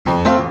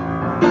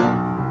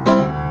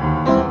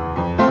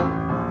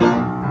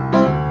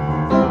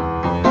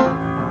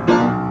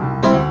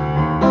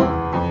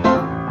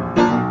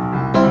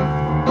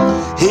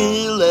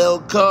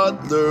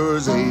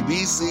Cutler's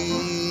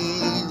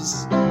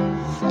ABCs.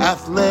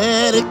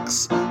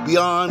 Athletics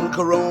beyond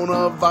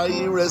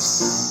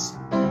coronavirus.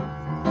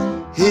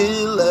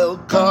 Hillel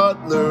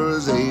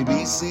Cutler's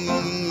ABCs.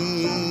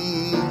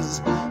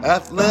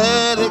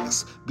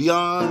 Athletics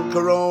beyond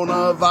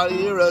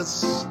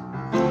coronavirus.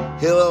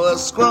 Hillel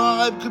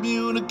Scribe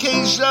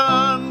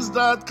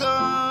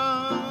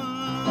Communications.com.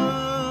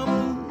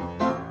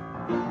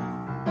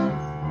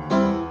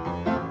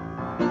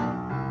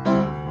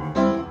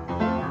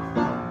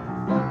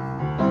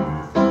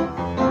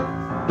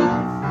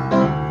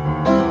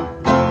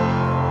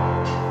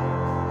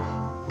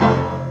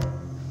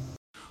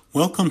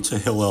 Welcome to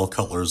Hillel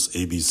Cutler's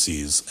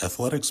ABCs,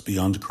 Athletics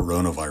Beyond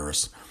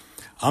Coronavirus.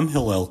 I'm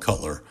Hillel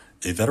Cutler,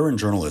 a veteran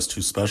journalist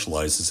who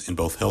specializes in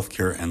both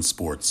healthcare and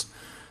sports.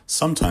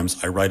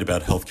 Sometimes I write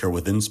about healthcare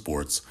within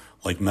sports,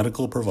 like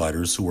medical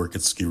providers who work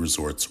at ski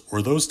resorts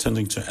or those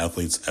tending to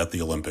athletes at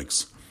the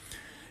Olympics.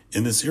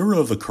 In this era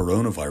of the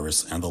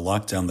coronavirus and the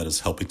lockdown that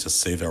is helping to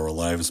save our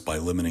lives by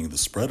limiting the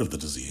spread of the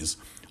disease,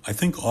 I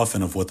think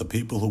often of what the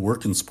people who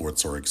work in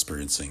sports are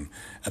experiencing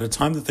at a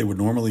time that they would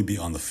normally be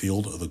on the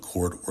field or the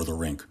court or the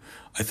rink.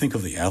 I think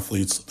of the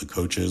athletes, the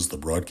coaches, the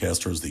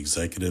broadcasters, the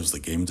executives, the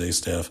game day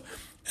staff,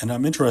 and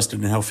I'm interested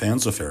in how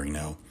fans are faring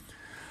now.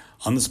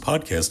 On this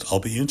podcast, I'll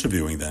be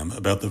interviewing them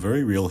about the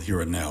very real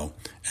here and now,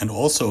 and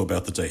also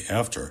about the day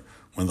after,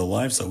 when the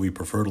lives that we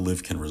prefer to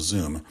live can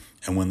resume,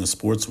 and when the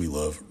sports we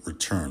love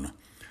return.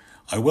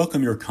 I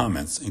welcome your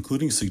comments,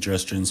 including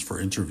suggestions for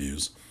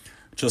interviews.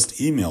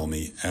 Just email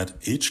me at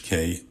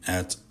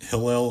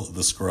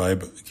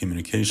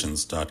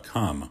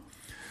hk@hillelthescribecommunications.com.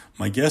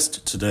 My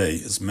guest today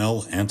is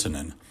Mel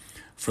Antonen.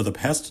 For the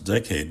past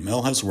decade,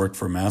 Mel has worked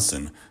for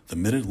MASN, the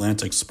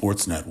Mid-Atlantic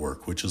Sports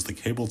Network, which is the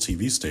cable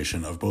TV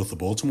station of both the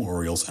Baltimore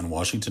Orioles and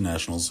Washington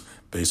Nationals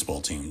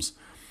baseball teams.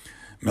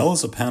 Mel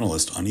is a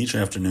panelist on each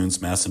afternoon's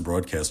MASN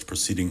broadcast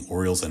preceding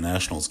Orioles and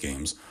Nationals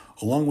games,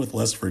 along with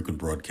less frequent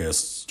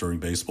broadcasts during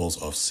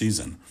baseball's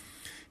off-season.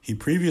 He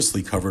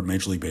previously covered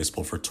Major League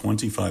Baseball for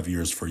 25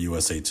 years for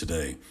USA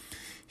Today.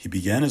 He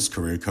began his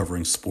career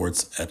covering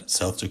sports at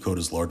South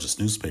Dakota's largest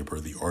newspaper,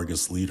 the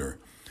Argus Leader.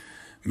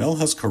 Mel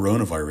has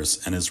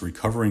coronavirus and is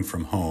recovering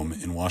from home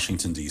in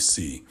Washington,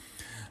 D.C.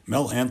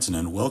 Mel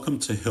Antonen, welcome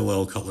to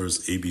Hillel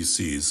Cutler's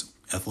ABCs,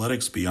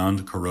 Athletics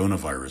Beyond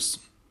Coronavirus.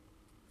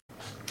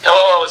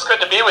 Hello, it's good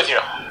to be with you.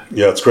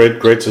 Yeah, it's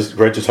great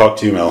to talk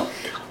to you, Mel.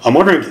 I'm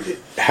wondering,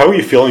 how are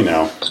you feeling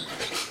now?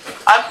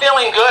 I'm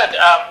feeling good.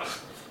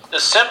 The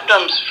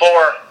symptoms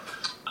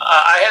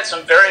I had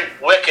some very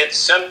wicked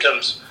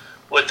symptoms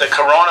with the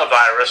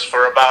coronavirus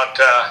for about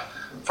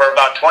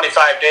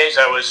 25 days.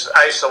 I was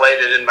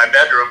isolated in my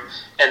bedroom,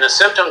 and the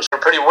symptoms were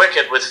pretty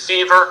wicked with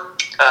fever,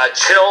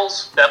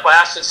 chills that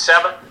lasted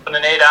 7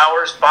 and 8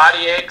 hours,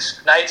 body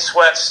aches, night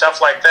sweats, stuff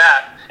like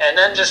that. And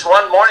then just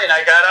one morning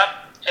I got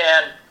up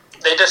and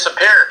they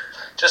disappeared,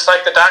 just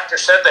like the doctor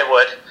said they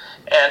would.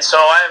 And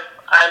so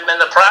I'm in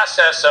the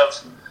process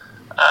of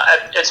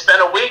it's been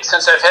a week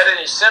since I've had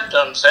any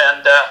symptoms,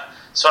 and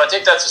so I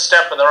think that's a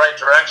step in the right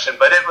direction.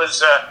 But it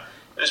was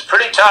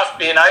pretty tough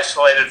being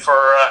isolated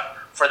for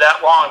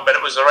that long, but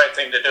it was the right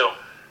thing to do.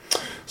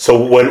 So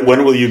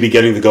when will you be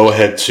getting the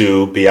go-ahead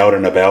to be out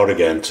and about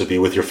again, to be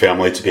with your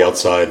family, to be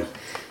outside?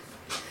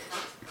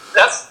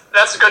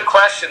 That's a good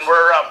question.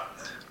 We're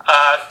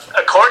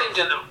according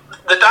to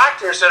the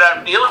doctors that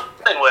I'm dealing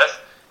with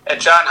at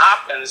Johns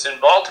Hopkins in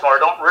Baltimore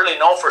don't really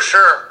know for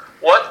sure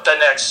what the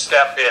next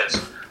step is.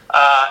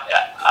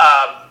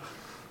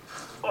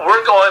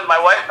 My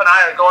wife and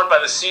I are going by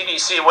the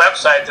CDC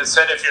website that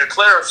said if you're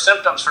clear of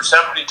symptoms for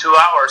 72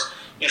 hours,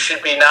 you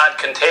should be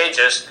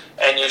non-contagious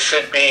and you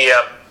should be,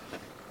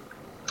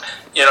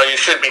 you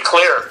should be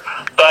clear.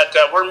 But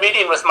we're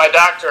meeting with my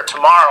doctor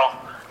tomorrow,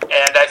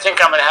 and I think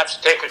I'm going to have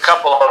to take a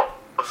couple of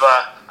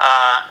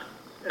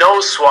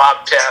nose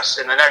swab tests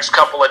in the next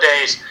couple of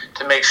days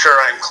to make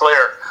sure I'm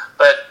clear.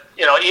 But,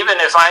 even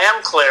if I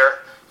am clear,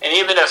 and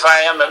even if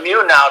I am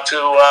immune now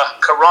to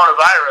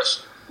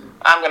coronavirus,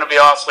 I'm going to be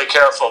awfully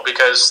careful,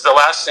 because the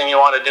last thing you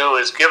want to do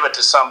is give it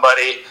to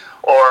somebody,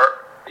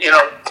 or,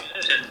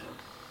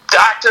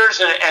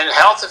 doctors and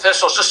health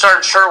officials just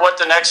aren't sure what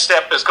the next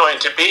step is going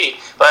to be.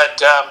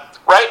 But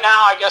right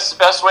now, I guess the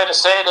best way to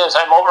say it is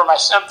I'm over my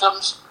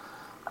symptoms,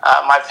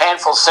 my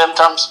painful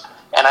symptoms,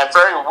 and I'm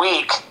very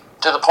weak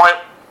to the point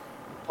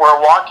where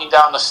walking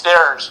down the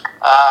stairs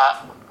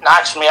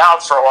knocks me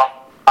out for a while.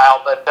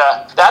 But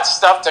that's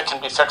stuff that can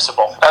be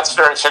fixable. That's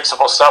very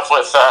fixable stuff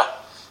with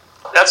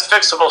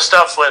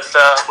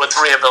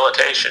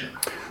rehabilitation.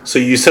 So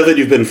you said that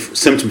you've been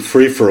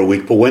symptom-free for a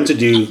week, but when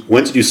did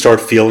you start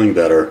feeling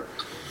better?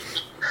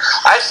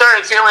 I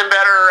started feeling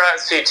better.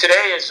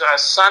 Today is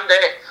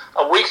Sunday.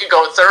 A week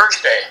ago,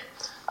 Thursday,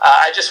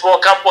 I just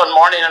woke up one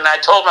morning and I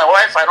told my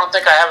wife I don't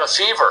think I have a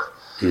fever.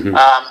 Mm-hmm.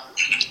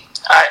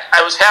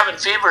 I was having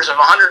fevers of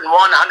 101,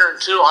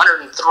 102,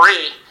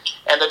 103.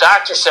 And the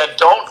doctor said,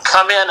 don't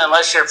come in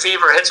unless your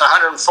fever hits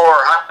 104 or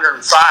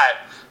 105.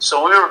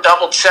 So we were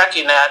double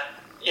checking that,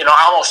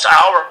 almost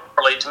hourly.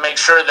 to make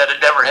sure that it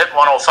never hit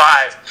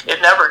 105.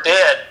 It never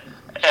did,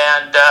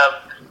 and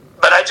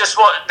but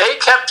they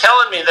kept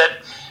telling me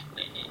that,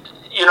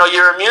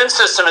 your immune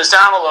system is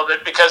down a little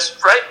bit, because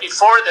right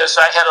before this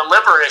I had a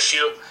liver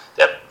issue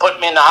that put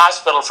me in the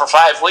hospital for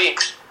 5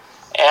 weeks.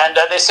 And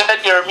they said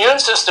your immune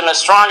system is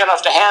strong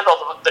enough to handle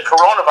the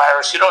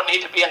coronavirus. You don't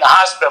need to be in the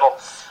hospital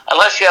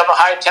unless you have a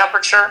high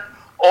temperature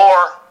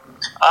or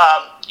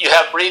you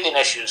have breathing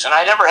issues. And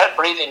I never had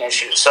breathing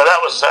issues, so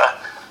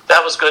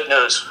that was good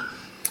news.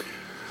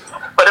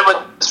 But it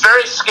was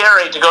very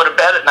scary to go to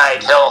bed at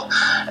night, Hill,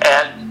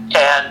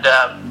 and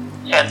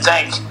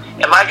think,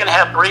 am I going to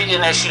have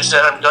breathing issues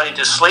that I'm going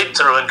to sleep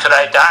through, and could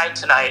I die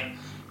tonight?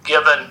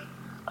 Given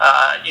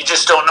you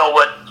just don't know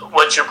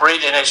what your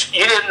breathing is.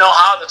 You didn't know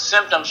how the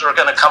symptoms were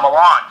going to come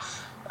along.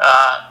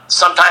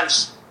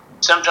 Sometimes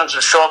symptoms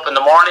would show up in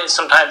the morning,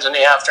 sometimes in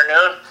the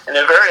afternoon, and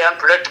they're very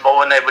unpredictable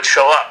when they would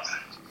show up.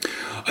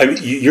 I mean,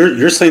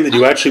 you're saying that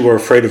you actually were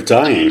afraid of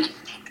dying.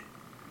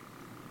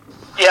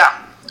 Yeah.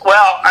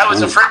 Well, I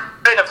was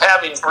afraid of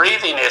having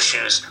breathing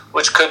issues,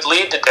 which could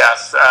lead to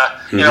death.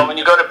 When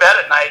you go to bed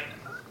at night,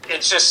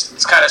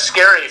 it's kind of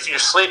scary if you're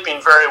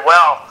sleeping very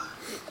well.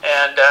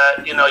 And,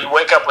 you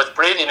wake up with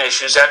breathing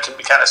issues, that can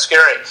be kind of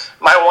scary.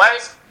 My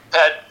wife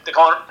had the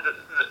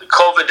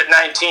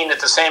COVID-19 at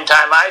the same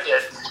time I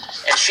did,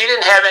 and she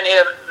didn't have any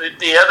of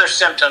the other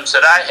symptoms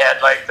that I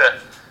had, like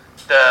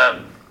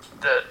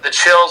the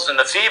chills and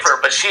the fever,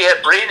 but she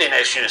had breathing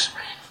issues.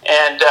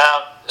 And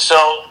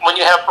so when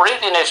you have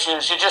breathing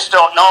issues, you just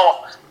don't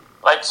know.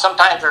 Like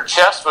sometimes her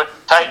chest would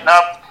tighten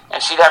up,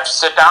 and she'd have to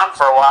sit down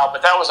for a while,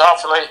 but that was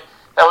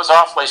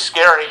awfully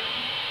scary.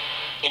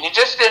 And you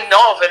just didn't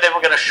know if they were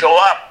going to show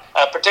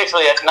up,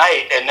 particularly at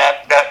night, and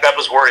that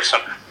was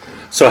worrisome.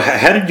 So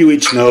how did you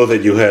each know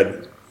that you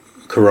had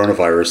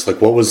coronavirus?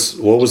 Like, what was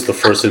the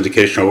first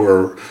indication,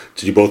 or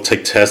did you both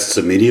take tests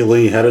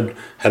immediately? How did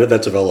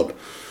that develop?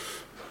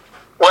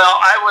 Well,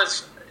 I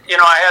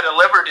had a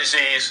liver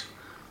disease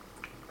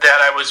that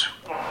I was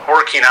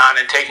working on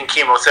and taking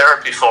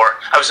chemotherapy for.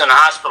 I was in the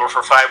hospital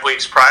for 5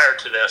 weeks prior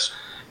to this,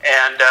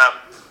 and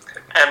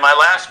my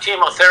last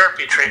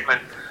chemotherapy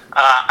treatment,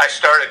 I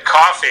started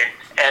coughing,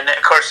 and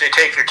of course they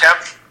take your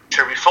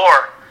temperature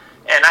before,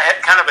 and I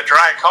had kind of a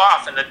dry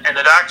cough, and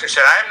the doctor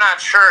said, I'm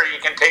not sure you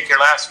can take your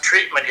last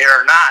treatment here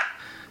or not,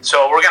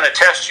 so we're going to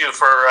test you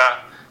for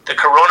the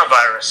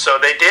coronavirus. So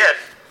they did.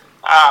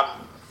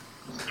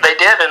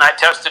 And I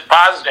tested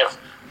positive,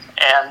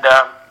 and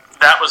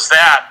that was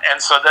that. And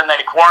so then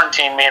they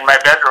quarantined me in my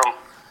bedroom.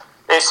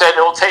 They said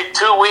it will take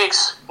 2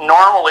 weeks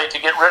normally to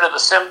get rid of the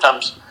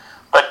symptoms,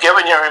 but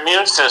given your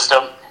immune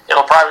system,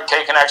 it'll probably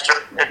take an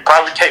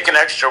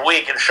extra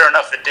week, and sure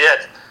enough, it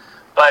did.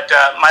 But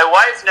my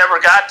wife never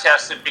got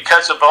tested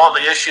because of all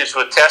the issues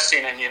with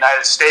testing in the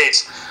United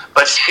States.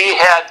 But she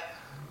had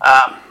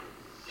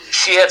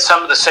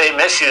some of the same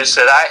issues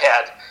that I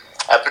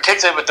had,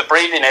 particularly with the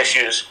breathing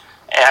issues.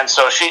 And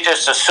so she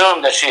just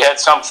assumed that she had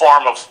some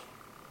form of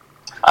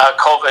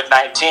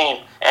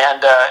COVID-19.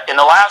 And in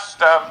the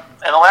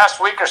last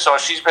week or so,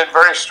 she's been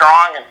very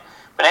strong and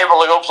been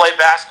able to go play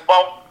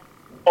basketball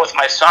with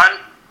my son.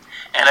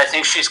 And I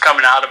think she's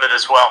coming out of it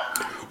as well.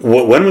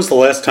 When was the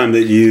last time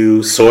that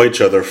you saw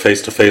each other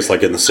face to face,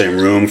 like in the same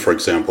room, for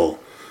example?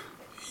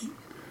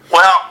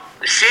 Well,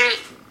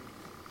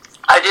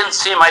 I didn't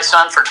see my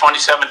son for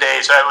 27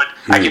 days.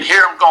 I could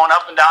hear him going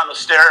up and down the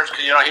stairs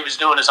because he was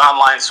doing his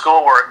online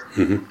schoolwork,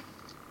 and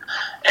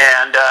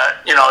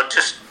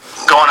just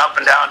going up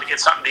and down to get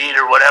something to eat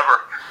or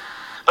whatever.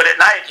 But at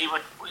night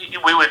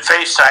we would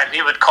FaceTime.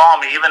 He would call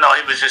me, even though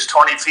he was just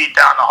 20 feet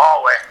down the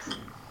hallway.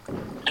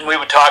 And we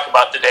would talk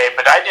about the day,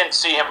 but I didn't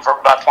see him for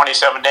about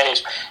 27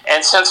 days.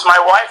 And since my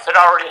wife had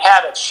already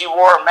had it, she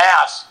wore a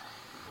mask,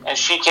 and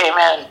she came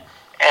in,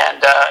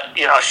 and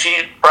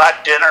she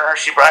brought dinner,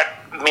 she brought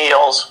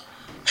meals,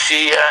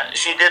 she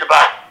did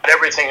about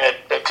everything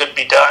that could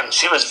be done.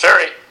 She was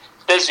very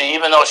busy,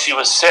 even though she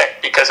was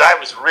sick, because I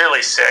was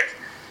really sick,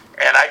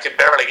 and I could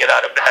barely get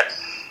out of bed.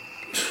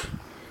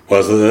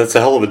 Well, so that's a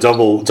hell of a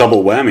double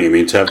whammy. I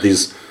mean, to have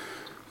these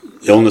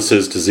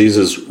illnesses,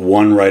 diseases,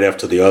 one right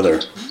after the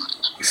other.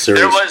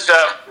 Serious.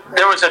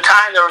 There was a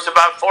time, there was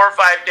about 4 or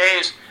 5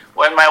 days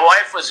when my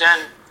wife was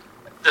in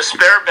the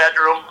spare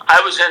bedroom,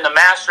 I was in the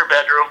master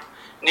bedroom.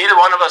 Neither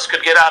one of us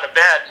could get out of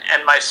bed,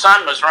 and my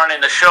son was running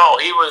the show.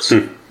 He was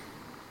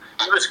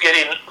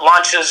getting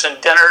lunches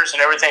and dinners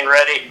and everything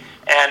ready,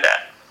 and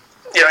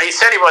he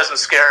said he wasn't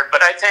scared,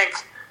 but I think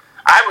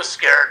I was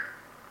scared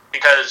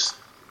because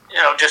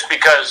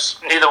because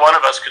neither one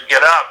of us could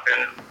get up,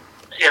 and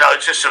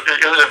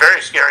it was a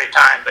very scary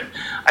time, but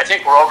I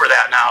think we're over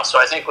that now. So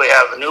I think we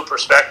have a new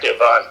perspective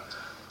on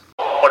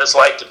what it's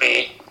like to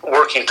be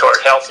working toward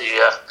healthy,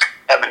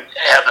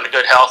 having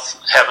good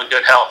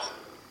health.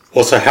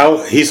 Well,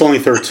 so he's only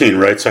 13,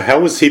 right? So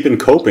how has he been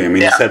coping? I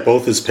mean, he's had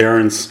both his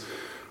parents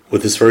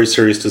with this very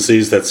serious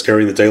disease that's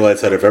scaring the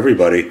daylights out of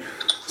everybody.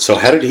 So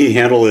how did he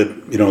handle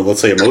it,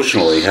 let's say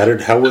emotionally?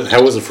 How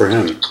was it for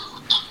him?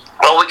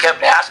 Well, we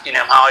kept asking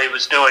him how he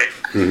was doing,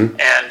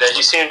 and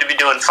he seemed to be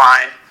doing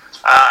fine.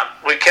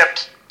 We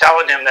kept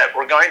telling him that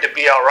we're going to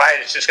be all right.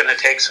 It's just going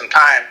to take some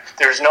time.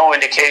 There's no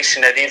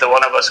indication that either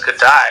one of us could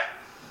die,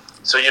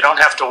 so you don't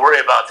have to worry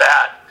about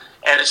that.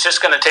 And it's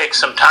just going to take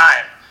some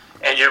time.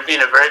 And you're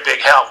being a very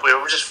big help. We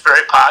were just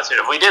very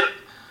positive. We didn't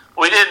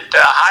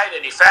hide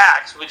any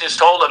facts. We just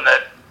told him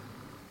that.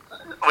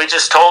 We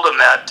just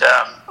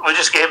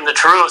gave him the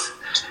truth.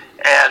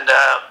 And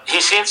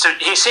he seems to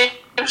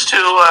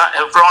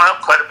have grown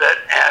up quite a bit.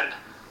 And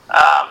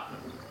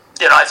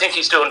I think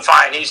he's doing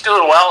fine. He's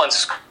doing well in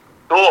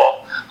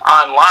school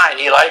online.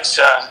 He likes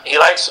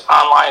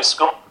online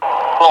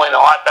schooling a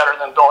lot better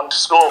than going to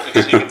school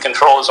because he can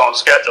control his own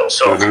schedule.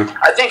 So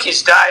I think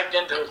he's dived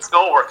into his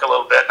schoolwork a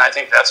little bit, and I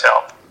think that's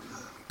helped.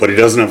 But he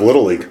doesn't have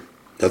Little League.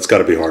 That's got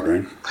to be hard,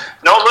 right?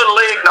 No Little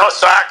League, no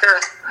soccer.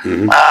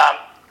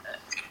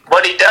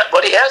 What he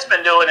has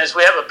been doing is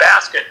we have a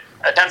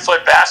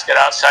 10-foot basket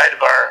outside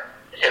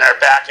in our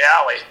back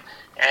alley.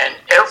 And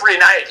every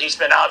night he's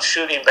been out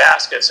shooting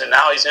baskets, and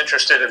now he's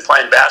interested in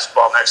playing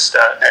basketball next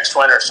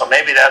winter. So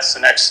maybe that's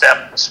the next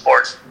step in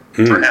sports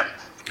for him.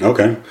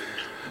 Okay.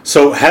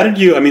 So how did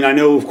you? I mean, I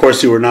know, of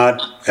course, you were not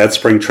at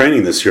spring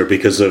training this year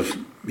because of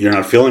you're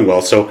not feeling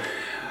well. So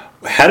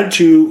how did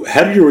you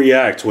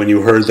react when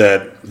you heard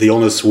that the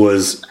illness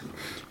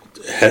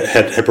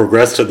had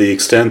progressed to the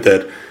extent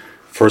that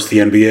first the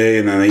NBA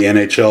and then the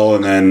NHL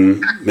and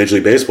then Major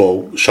League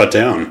Baseball shut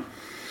down?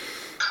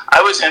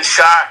 I was in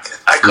shock.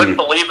 I couldn't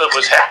believe it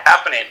was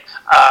happening.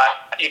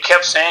 You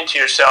kept saying to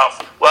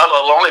yourself, well,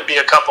 it'll only be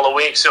a couple of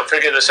weeks. They'll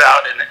figure this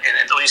out in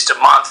at least a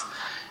month,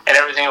 and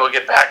everything will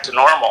get back to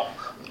normal.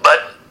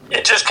 But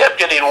it just kept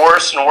getting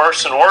worse and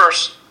worse and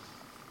worse.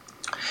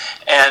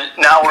 And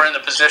now we're in the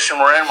position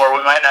we're in where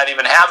we might not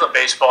even have a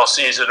baseball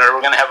season, or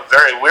we're going to have a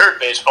very weird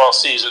baseball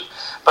season.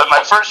 But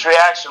my first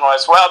reaction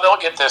was, well, they'll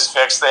get this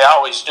fixed. They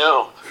always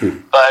do.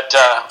 But,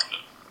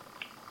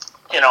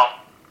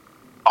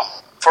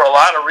 for a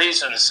lot of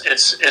reasons,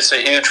 it's a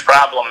huge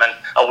problem and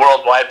a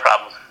worldwide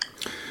problem.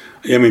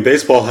 Yeah, I mean,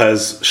 baseball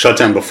has shut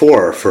down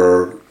before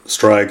for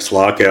strikes,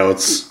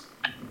 lockouts,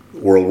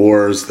 world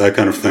wars, that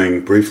kind of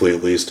thing, briefly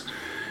at least.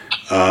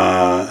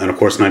 And of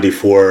course,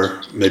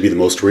 94, maybe the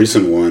most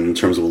recent one in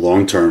terms of a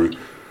long-term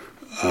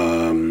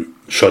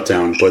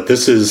shutdown. But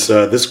this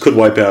could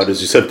wipe out, as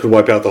you said, could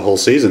wipe out the whole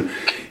season.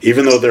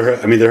 Even though there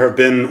have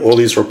been all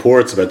these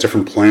reports about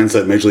different plans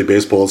that Major League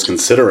Baseball is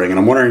considering, and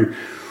I'm wondering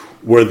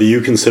whether you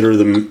consider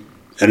them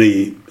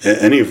any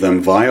of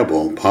them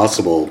viable,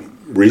 possible,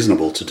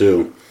 reasonable to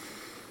do.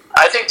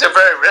 I think they're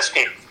very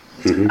risky.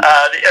 The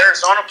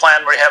Arizona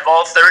plan, where you have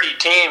all 30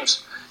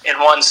 teams in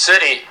one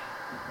city,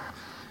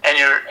 and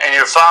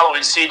you're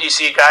following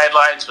CDC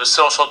guidelines with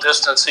social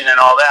distancing and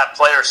all that,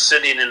 players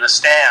sitting in the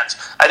stands.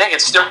 I think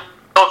it's still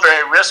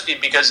very risky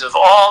because of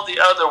all the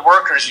other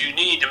workers you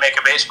need to make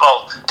a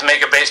baseball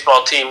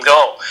team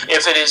go.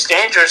 If it is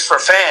dangerous for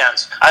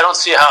fans, I don't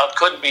see how it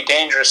couldn't be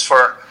dangerous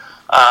for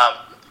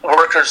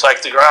workers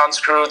like the grounds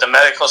crew, the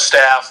medical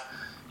staff,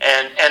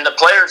 and the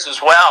players as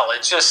well.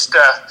 It's just,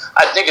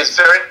 I think it's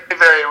very,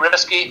 very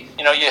risky.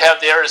 You have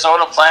the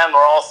Arizona plan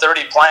where all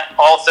 30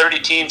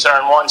 teams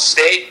are in one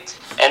state,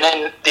 and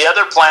then the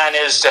other plan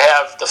is to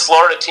have the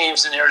Florida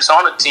teams and the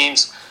Arizona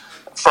teams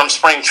from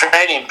spring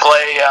training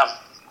play a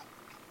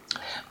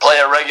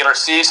regular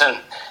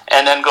season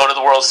and then go to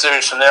the World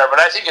Series from there. But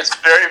I think it's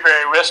very,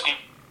 very risky.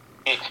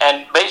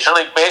 And Major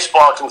League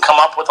Baseball can come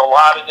up with a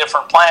lot of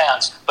different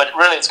plans, but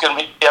really it's going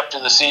to be up to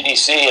the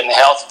CDC and the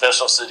health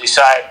officials to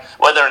decide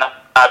whether or not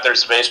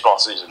there's a baseball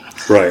season.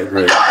 Right,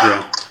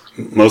 yeah.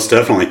 Most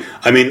definitely.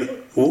 I mean,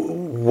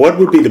 what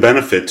would be the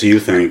benefit, do you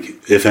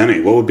think, if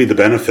any? What would be the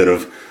benefit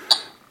of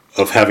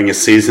having a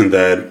season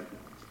that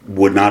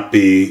would not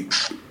be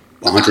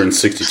a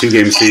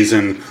 162-game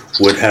season,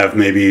 would have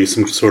maybe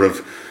some sort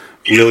of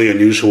really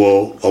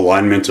unusual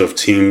alignment of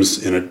teams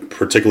in a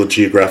particular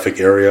geographic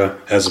area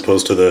as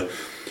opposed to the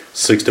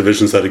 6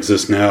 divisions that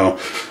exist now?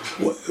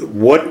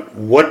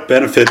 What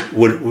benefit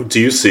do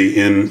you see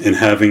in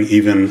having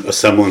even a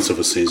semblance of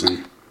a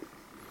season?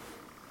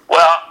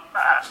 Well,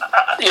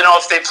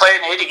 if they play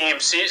an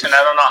 80-game season,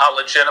 I don't know how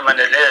legitimate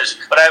it is,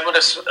 but I would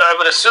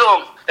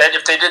assume that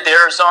if they did the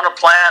Arizona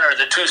plan or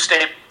the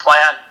 2-state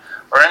plan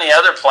or any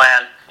other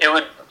plan, it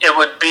would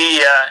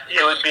be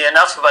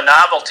enough of a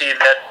novelty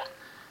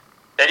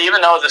that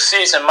even though the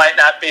season might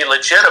not be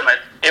legitimate,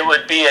 it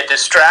would be a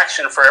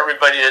distraction for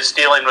everybody that's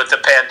dealing with the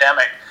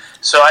pandemic.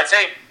 So I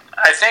think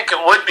it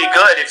would be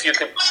good if you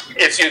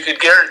could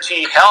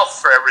guarantee health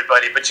for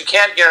everybody, but you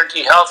can't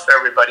guarantee health for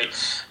everybody.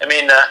 I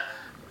mean, the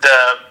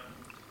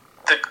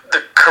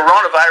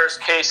coronavirus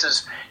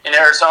cases in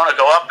Arizona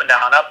go up and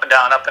down, up and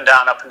down, up and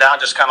down, up and down,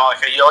 just kind of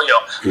like a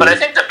yo-yo. But I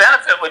think the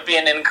benefit would be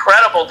an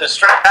incredible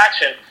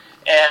distraction,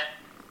 and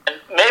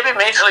maybe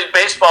Major League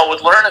Baseball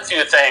would learn a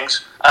few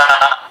things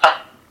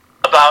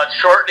about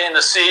shortening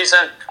the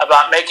season,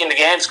 about making the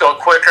games go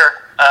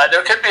quicker.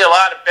 There could be a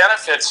lot of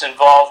benefits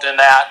involved in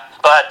that,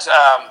 but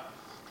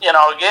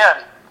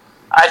again,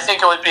 I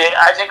think it would be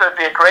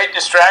a great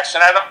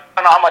distraction. I don't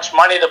know how much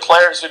money the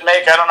players would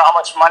make. I don't know how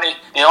much money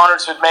the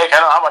owners would make. I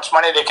don't know how much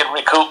money they could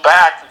recoup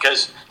back,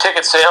 because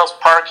ticket sales,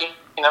 parking,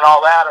 and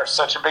all that are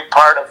such a big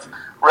part of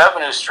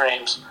revenue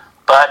streams.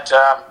 But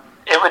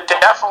it would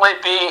definitely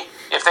be,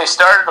 if they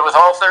started with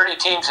all 30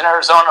 teams in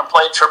Arizona and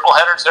played triple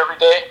headers every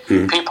day,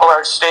 people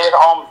are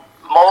stay-at-home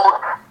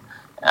mode.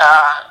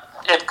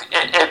 It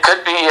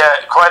could be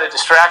quite a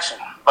distraction.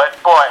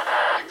 But boy,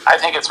 I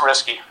think it's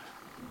risky.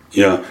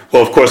 Yeah.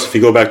 Well, of course, if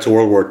you go back to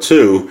World War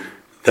II,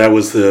 that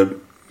was the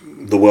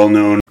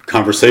well-known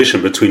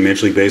conversation between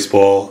Major League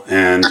Baseball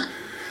and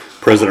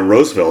President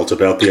Roosevelt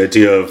about the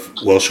idea of,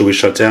 well, should we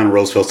shut down?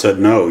 Roosevelt said,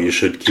 no, you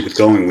should keep it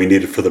going. We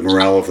need it for the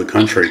morale of the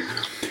country.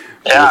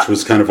 Yeah. Which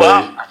was kind of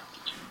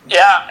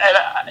Yeah, and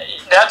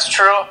that's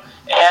true.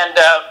 And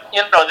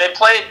they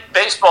played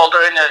baseball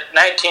during the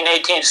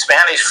 1918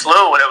 Spanish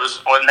flu when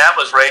that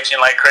was raging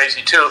like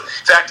crazy too.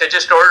 In fact, I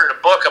just ordered a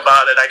book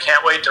about it. I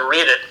can't wait to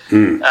read it.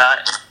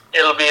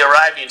 It'll be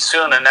arriving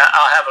soon, and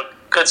I'll have a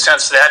good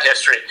sense of that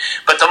history.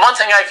 But the one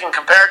thing I can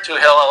compare it to,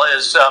 Hillel,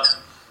 is the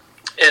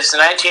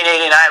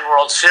 1989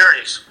 World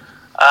Series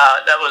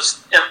that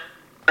was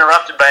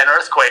interrupted by an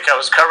earthquake. I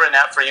was covering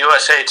that for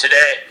USA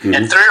Today,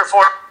 and 3 or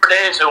 4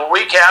 days, a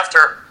week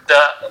after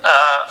the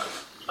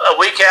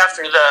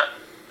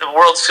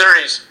World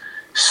Series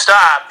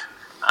stopped,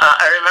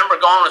 I remember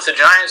going with the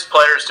Giants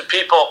players to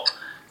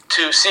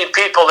see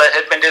people that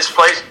had been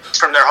displaced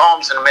from their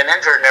homes and been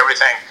injured and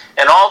everything.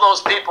 And all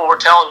those people were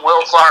telling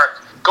Will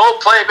Clark, go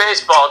play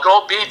baseball,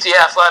 go beat the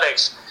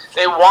Athletics.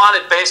 They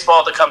wanted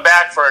baseball to come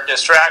back for a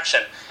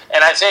distraction.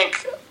 And I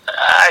think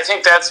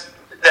that's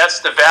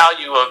the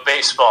value of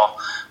baseball.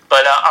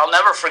 But I'll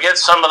never forget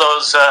some of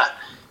those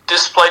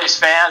displaced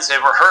fans. They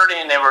were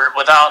hurting. They were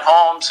without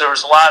homes. There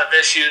was a lot of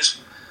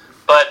issues.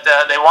 But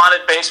they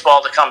wanted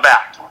baseball to come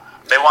back.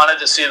 They wanted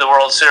to see the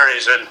World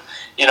Series. And,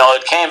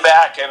 it came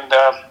back. And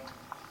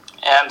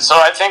so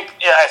I think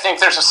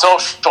there's a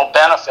social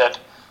benefit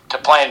to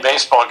playing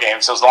baseball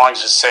games as long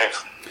as it's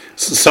safe.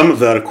 Some of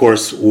that, of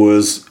course,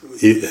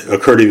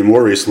 occurred even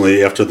more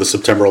recently after the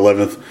September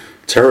 11th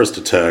terrorist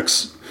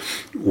attacks,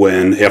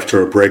 when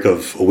after a break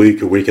of a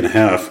week and a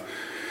half,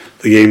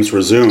 the games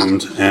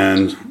resumed,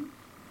 and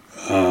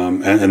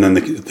then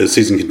the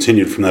season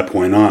continued from that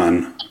point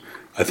on.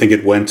 I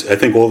think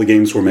all the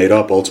games were made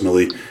up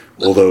ultimately,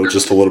 although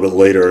just a little bit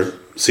later.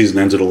 Season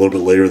ended a little bit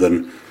later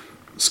than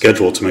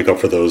scheduled to make up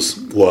for those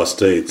lost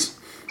dates.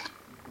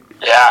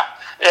 Yeah,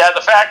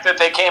 the fact that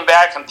they came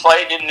back and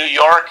played in New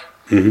York,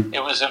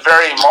 it was a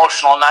very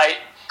emotional night.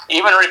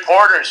 Even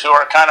reporters who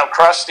are kind of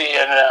crusty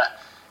and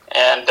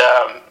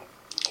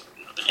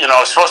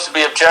supposed to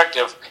be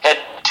objective had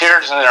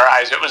tears in their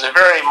eyes. It was a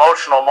very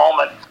emotional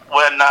moment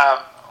when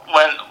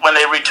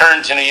they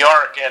returned to New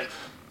York, and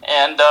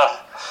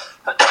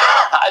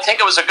I think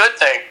it was a good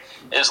thing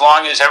as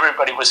long as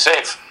everybody was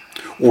safe.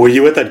 Were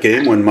you at that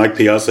game when Mike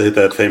Piazza hit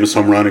that famous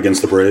home run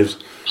against the Braves?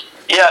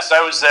 Yes,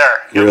 I was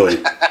there.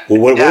 Really?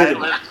 Well,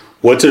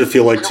 what did it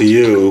feel like to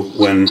you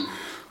when,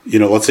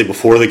 let's say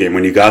before the game,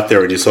 when you got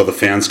there and you saw the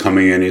fans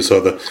coming in, you saw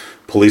the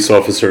police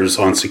officers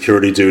on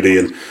security duty,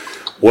 and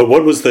what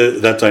was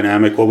that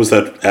dynamic? What was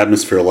that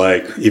atmosphere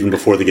like even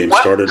before the game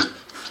started?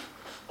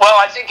 Well,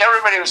 I think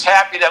everybody was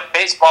happy that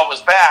baseball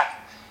was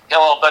back,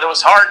 but it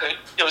was hard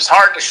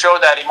to show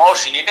that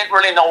emotion. You didn't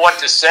really know what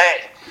to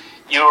say.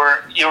 You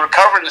were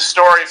covering the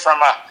story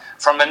from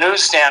a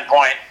news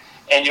standpoint,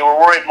 and you were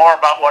worried more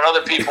about what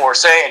other people were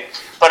saying.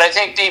 But I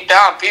think deep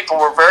down, people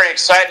were very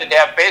excited to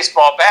have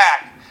baseball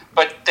back,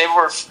 but they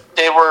were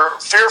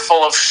fearful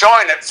of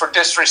showing it for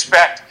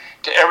disrespect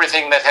to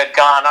everything that had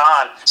gone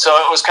on. So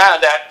it was kind of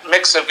that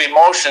mix of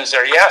emotions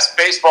there. Yes,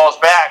 baseball's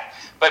back,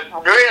 but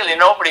really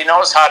nobody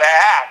knows how to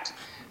act.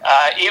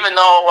 Even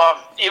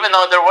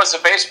though there was a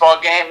baseball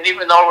game, and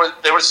even though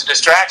there was a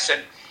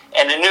distraction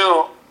and a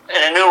new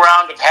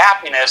round of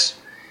happiness,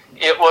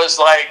 it was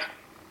like,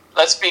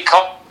 let's be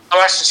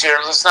cautious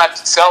here. Let's not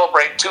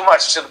celebrate too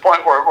much to the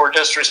point where we're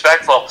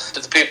disrespectful to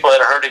the people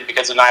that are hurting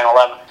because of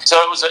 9/11. So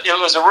it was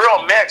a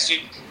real mix.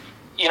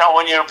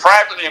 When you're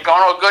privately, you're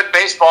going, oh, good,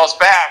 baseball's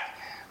back,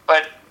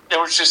 but there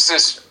was just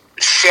this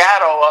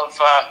shadow of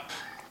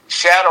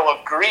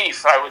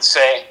grief, I would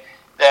say,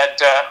 that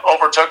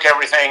overtook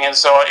everything. And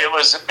so it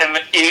was.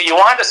 You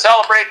wanted to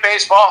celebrate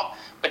baseball,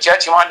 but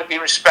yet you wanted to be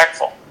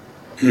respectful.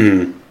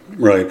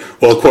 Right.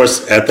 Well, of course,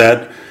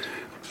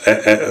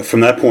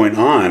 from that point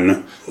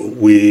on,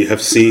 we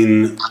have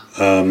seen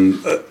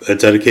a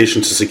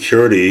dedication to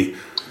security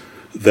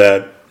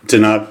that did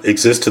not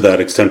exist to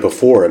that extent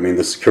before. I mean,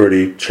 the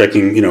security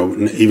checking,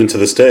 even to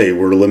this day,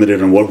 we're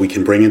limited on what we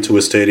can bring into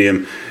a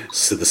stadium.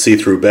 So the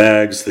see-through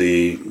bags,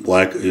 the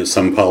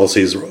some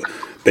policies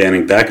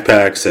banning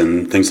backpacks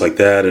and things like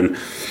that, and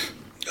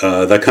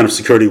that kind of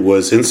security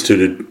was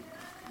instituted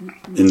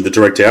in the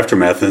direct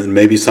aftermath, and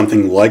maybe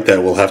something like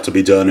that will have to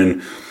be done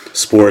in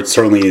sports,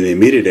 certainly in the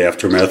immediate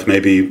aftermath,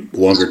 maybe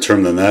longer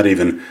term than that,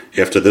 even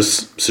after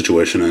this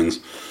situation ends.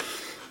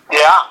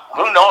 Yeah,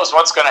 who knows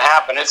what's going to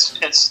happen?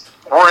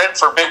 We're in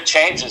for big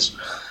changes.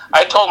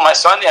 I told my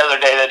son the other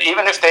day that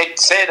even if they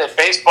say that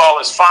baseball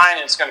is fine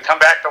and it's going to come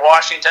back to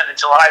Washington on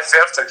July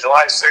 5th or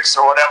July 6th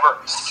or whatever,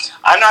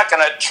 I'm not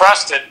going to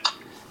trust it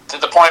to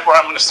the point where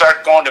I'm going to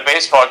start going to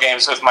baseball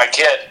games with my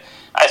kid.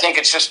 I think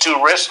it's just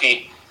too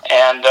risky.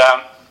 And,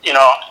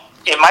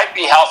 it might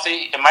be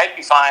healthy, it might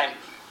be fine,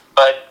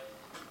 but,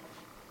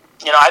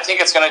 I think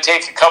it's going to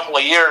take a couple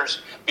of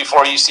years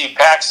before you see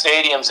packed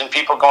stadiums and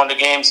people going to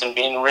games and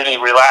being really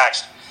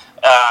relaxed.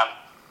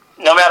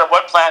 No matter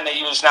what plan they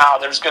use now,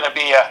 there's going to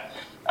be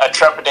a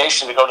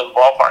trepidation to go to the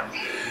ballpark.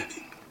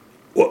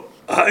 Well,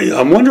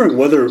 I'm wondering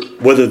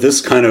whether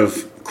this kind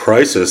of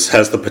crisis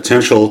has the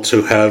potential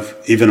to have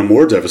even a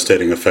more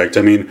devastating effect.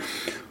 I mean,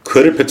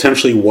 could it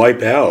potentially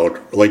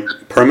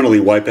permanently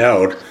wipe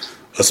out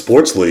a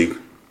sports league?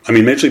 I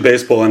mean, Major League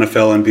Baseball,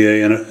 NFL,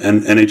 NBA,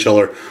 and NHL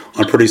are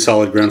on pretty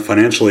solid ground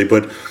financially,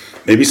 but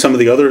maybe some of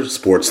the other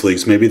sports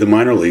leagues, maybe the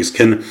minor leagues,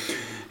 can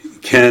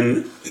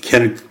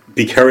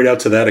be carried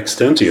out to that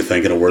extent, do you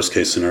think, in a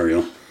worst-case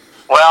scenario?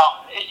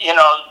 Well,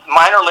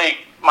 minor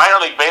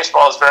league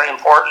baseball is very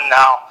important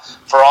now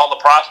for all the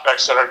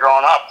prospects that are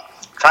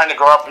trying to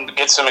grow up and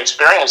get some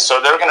experience, so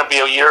they're going to be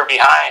a year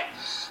behind.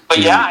 But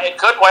yeah, it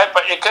could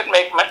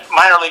make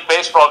minor league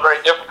baseball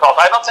very difficult.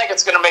 I don't think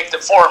it's going to make the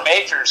four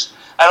majors.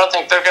 I don't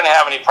think they're going to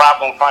have any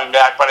problem coming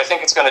back, but I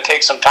think it's going to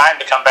take some time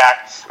to come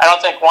back. I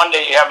don't think one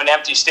day you have an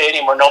empty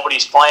stadium where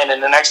nobody's playing,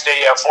 and the next day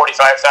you have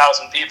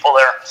 45,000 people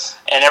there,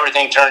 and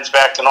everything turns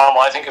back to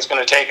normal. I think it's going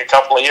to take a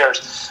couple of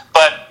years.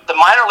 But the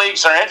minor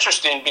leagues are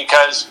interesting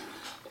because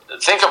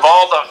think of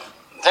all the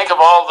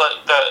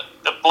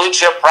blue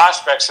chip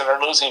prospects that are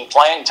losing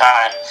playing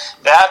time.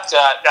 That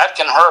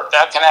can hurt.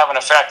 That can have an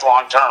effect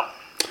long term.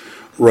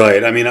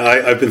 Right. I mean,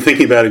 I've been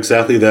thinking about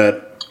exactly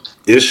that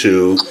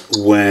issue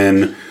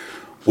when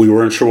we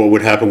weren't sure what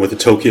would happen with the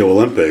Tokyo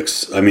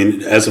Olympics. I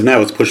mean, as of now,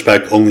 it's pushed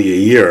back only a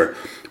year,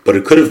 but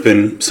it could have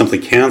been simply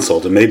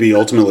canceled, and maybe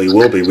ultimately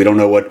will be. We don't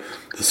know what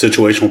the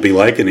situation will be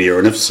like in a year,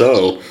 and if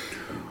so,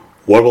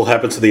 what will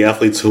happen to the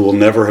athletes who will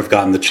never have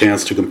gotten the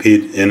chance to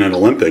compete in an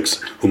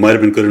Olympics, who might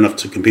have been good enough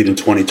to compete in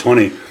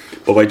 2020,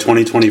 but by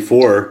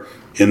 2024,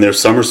 in their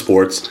summer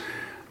sports,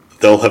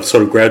 they'll have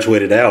sort of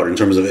graduated out in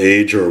terms of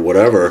age or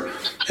whatever,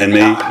 and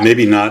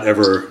maybe not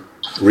ever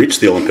reach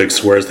the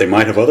Olympics, whereas they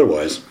might have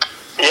otherwise.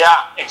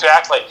 Yeah,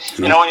 exactly.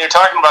 When you're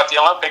talking about the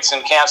Olympics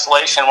and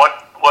cancellation,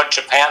 what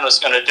Japan was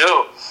going to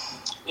do,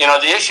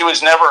 the issue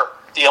was never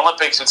the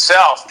Olympics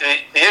itself.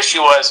 The issue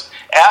was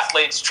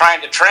athletes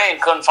trying to train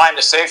couldn't find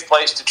a safe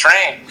place to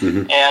train,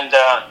 and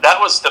that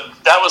was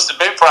the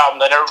big problem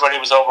that everybody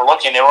was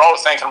overlooking. They were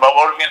always thinking about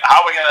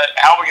how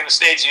are we going to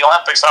stage the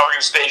Olympics? How are we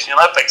going to stage the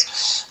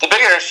Olympics? The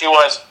bigger issue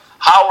was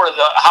how are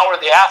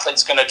the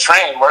athletes going to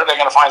train? Where are they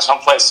going to find some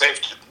place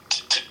safe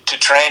to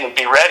train and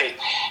be ready?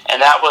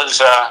 And that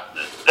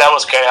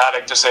was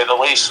chaotic, to say the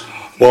least.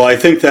 Well, I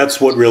think that's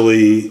what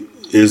really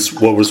is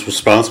what was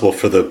responsible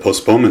for the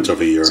postponement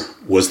of a year,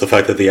 was the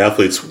fact that the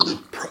athletes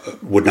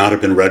would not have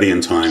been ready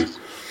in time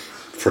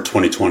for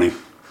 2020.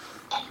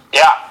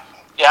 Yeah,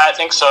 I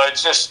think so.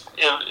 It's just,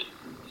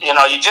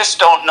 you just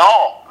don't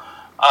know.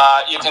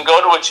 You can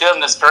go to a gym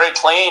that's very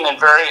clean and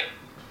very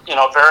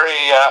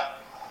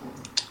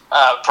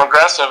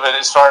progressive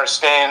as far as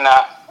staying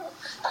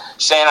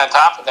on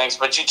top of things,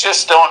 but you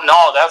just don't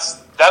know.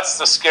 That's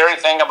the scary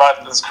thing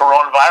about this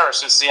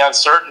coronavirus, is the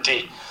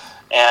uncertainty,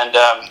 and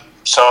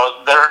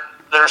so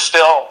they're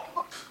still,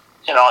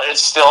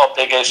 it's still a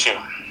big issue.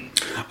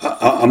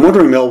 I'm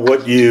wondering, Mel,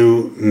 what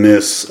you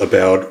miss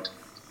about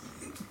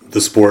the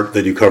sport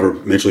that you cover,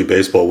 Major League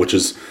Baseball, which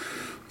is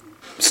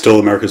still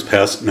America's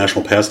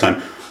national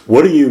pastime.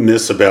 What do you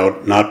miss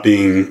about not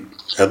being,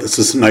 this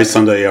is a nice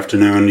Sunday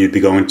afternoon, you'd be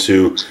going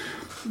to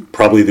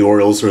probably the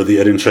Orioles, or I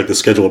didn't check the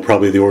schedule,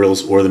 probably the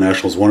Orioles or the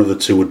Nationals, one of the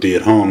two would be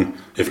at home,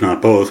 if not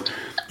both.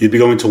 You'd be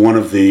going to one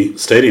of the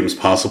stadiums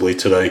possibly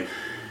today.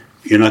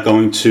 You're not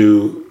going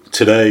to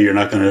today, you're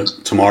not going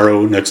to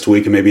tomorrow, next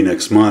week, and maybe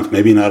next month,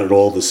 maybe not at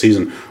all this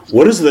season.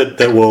 What is it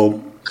that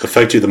will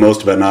affect you the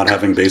most about not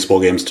having baseball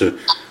games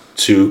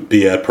to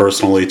be at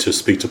personally, to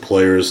speak to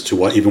players,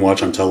 to even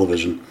watch on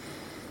television?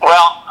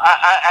 Well,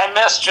 I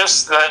miss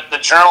just the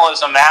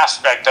journalism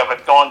aspect of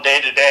it, going day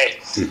to day.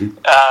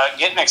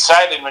 Getting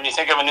excited when you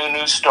think of a new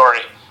news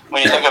story,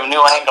 when you think of a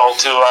new angle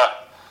to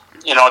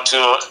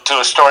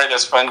a story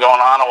that's been going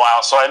on a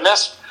while. So I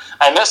miss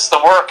the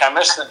work. I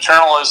miss the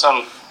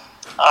journalism,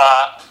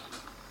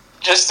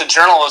 just the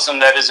journalism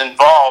that is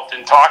involved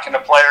in talking to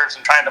players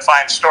and trying to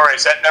find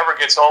stories. That never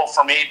gets old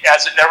for me,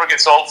 as it never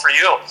gets old for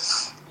you.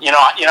 You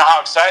know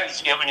how excited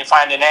you get when you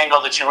find an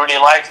angle that you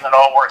really like and it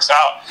all works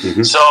out.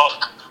 So,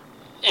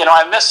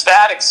 I miss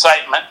that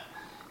excitement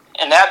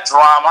and that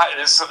drama.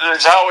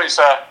 There's always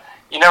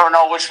you never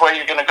know which way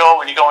you're going to go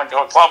when you go into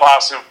a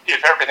clubhouse,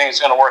 if everything's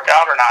going to work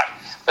out or not.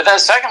 But then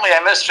secondly, I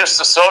miss just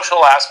the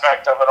social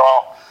aspect of it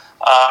all.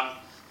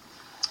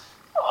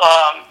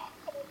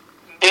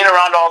 Being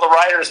around all the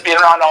writers, being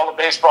around all the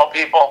baseball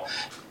people,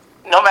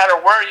 no matter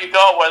where you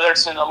go, whether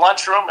it's in the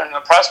lunchroom, in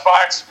the press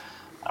box,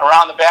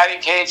 around the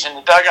batting cage, in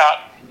the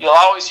dugout, you'll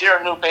always hear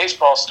a new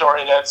baseball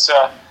story that's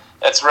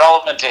that's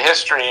relevant to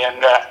history,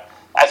 and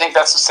I think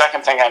that's the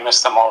second thing I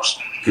miss the most.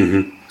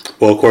 Mm-hmm.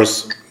 Well, of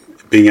course,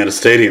 being at a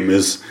stadium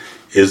is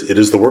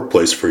the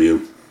workplace for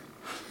you.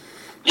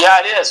 Yeah,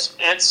 it is.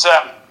 It's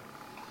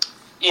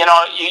you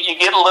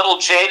get a little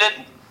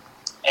jaded,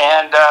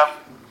 and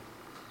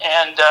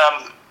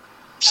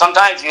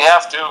sometimes you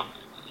have to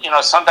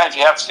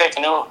take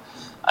a new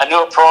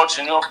approach,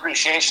 a new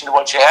appreciation to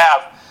what you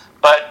have.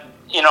 But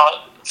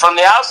from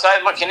the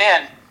outside looking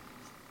in,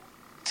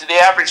 to the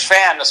average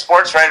fan, the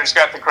sports writer's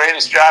got the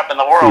greatest job in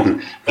the world,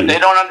 mm-hmm. but they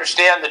don't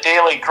understand the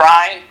daily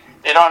grind.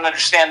 They don't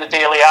understand the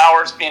daily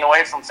hours being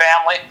away from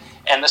family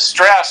and the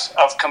stress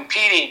of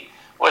competing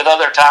with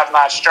other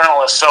top-notch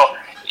journalists. So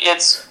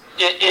it's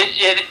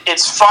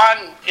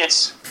fun,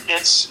 it's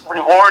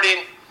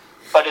rewarding,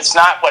 but it's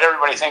not what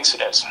everybody thinks it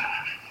is.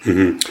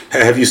 Mm-hmm.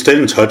 Have you stayed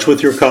in touch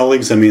with your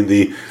colleagues? I mean,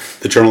 the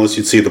journalists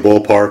you'd see at the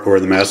ballpark or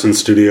the Masson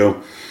studio?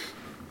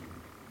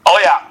 Oh,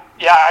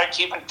 yeah, I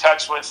keep in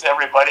touch with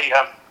everybody.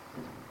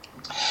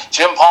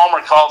 Jim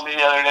Palmer called me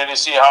the other day to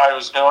see how I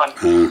was doing.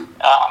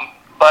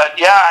 But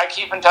yeah, I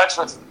keep in touch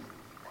with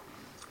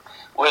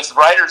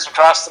writers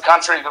across the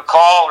country who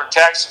call or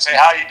text and say,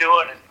 how you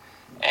doing?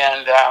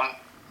 And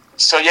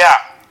so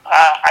yeah,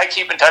 I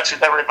keep in touch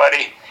with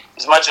everybody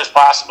as much as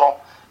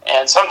possible.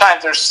 And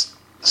sometimes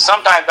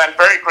I'm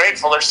very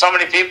grateful. There's so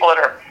many people that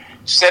are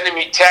sending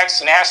me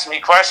texts and asking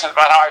me questions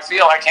about how I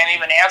feel. I can't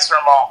even answer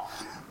them all.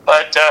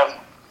 But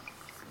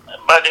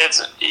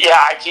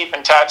I keep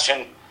in touch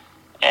and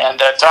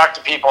talk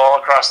to people all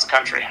across the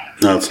country.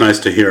 No, it's nice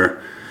to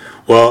hear.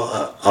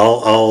 Well,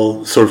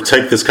 I'll sort of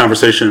take this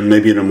conversation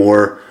maybe in a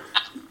more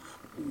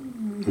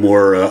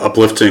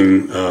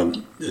uplifting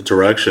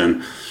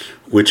direction,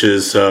 which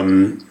is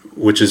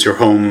your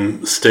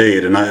home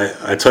state. And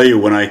I tell you,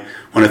 when I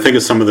think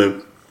of some of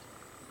the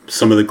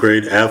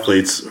great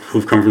athletes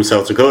who've come from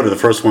South Dakota, the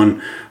first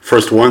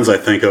ones I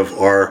think of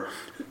are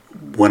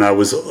when I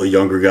was a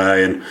younger guy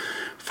and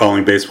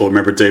following baseball.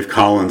 Remember Dave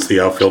Collins, the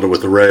outfielder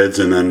with the Reds,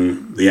 and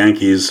then the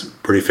Yankees,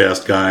 pretty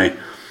fast guy.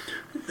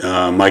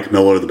 Mike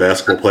Miller, the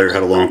basketball player,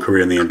 had a long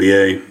career in the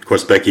NBA. Of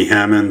course, Becky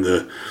Hammon,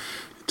 the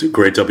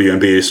great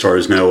WNBA star,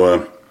 is now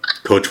a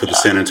coach for the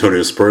San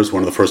Antonio Spurs,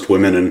 one of the first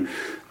women in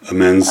a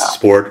men's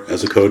sport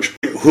as a coach.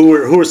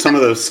 Who are some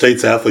of the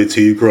state's athletes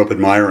who you grew up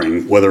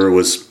admiring, whether it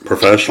was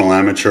professional,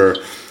 amateur,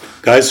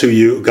 guys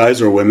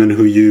or women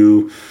who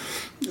you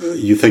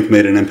think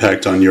made an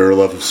impact on your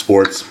love of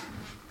sports?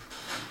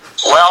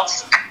 Well,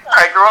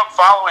 I grew up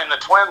following the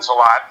Twins a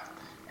lot,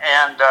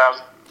 and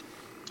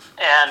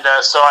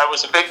so I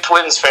was a big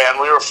Twins fan.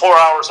 We were 4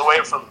 hours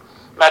away from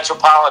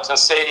Metropolitan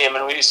Stadium,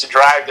 and we used to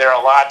drive there a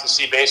lot to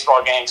see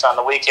baseball games on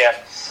the weekend.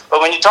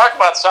 But when you talk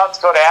about South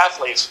Dakota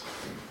athletes,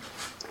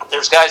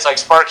 there's guys like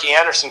Sparky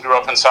Anderson grew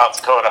up in South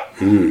Dakota.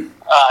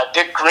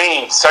 Dick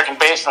Green, second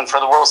baseman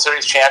for the World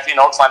Series champion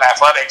Oakland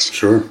Athletics,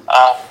 grew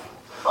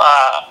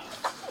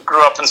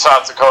up in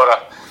South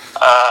Dakota.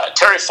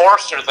 Terry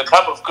Forster, the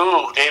Cup of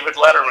Goo, David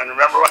Letterman,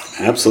 remember what?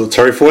 Absolutely.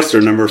 Terry Forster,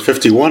 number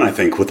 51, I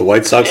think, with the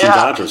White Sox and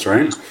Dodgers,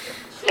 right?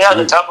 Yeah,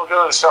 the Cup of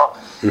Goo. So,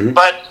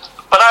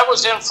 but I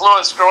was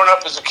influenced growing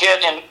up as a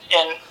kid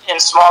in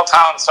small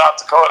town South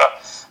Dakota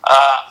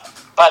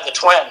by the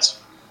Twins.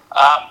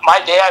 My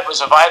dad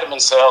was a vitamin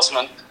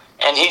salesman,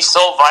 and he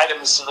sold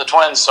vitamins to the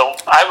Twins, so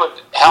I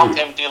would help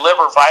him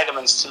deliver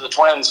vitamins to the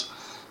Twins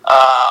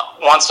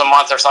once a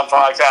month or something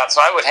like that. So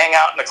I would hang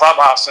out in the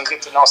clubhouse and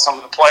get to know some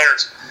of the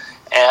players.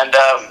 And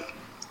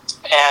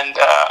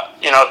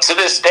to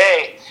this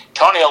day,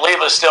 Tony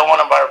Oliva is still one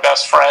of our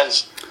best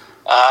friends.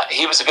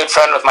 He was a good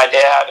friend with my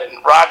dad,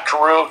 and Rod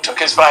Carew took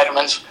his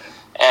vitamins.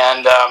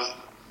 And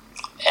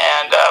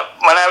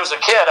when I was a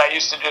kid, I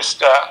used to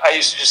just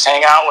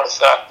hang out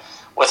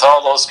with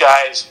all those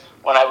guys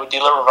when I would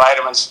deliver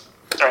vitamins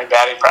during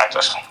batting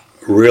practice.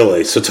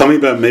 Really? So tell me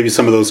about maybe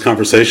some of those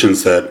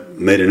conversations that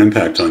made an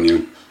impact on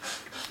you.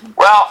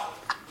 Well,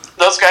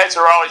 those guys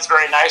are always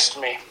very nice to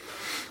me.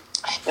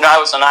 I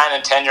was a 9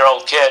 and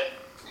 10-year-old kid,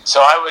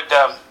 so I would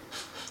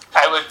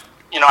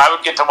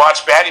get to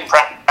watch batting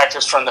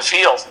practice from the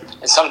field,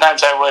 and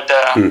sometimes I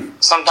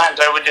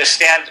would just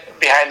stand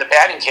behind the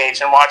batting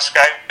cage and watch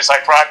guys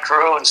like Rod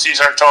Carew and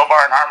Cesar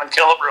Tovar and Harmon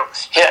Killebrew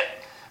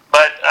hit.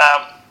 But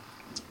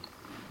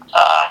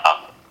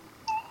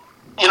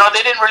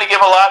they didn't really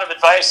give a lot of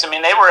advice. I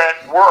mean, they were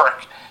at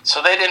work,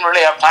 so they didn't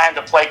really have time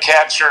to play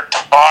catch or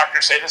talk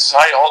or say, this is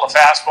how you hold a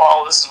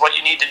fastball, this is what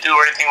you need to do,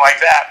 or anything like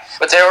that.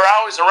 But they were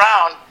always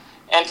around,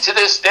 and to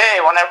this day,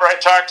 whenever I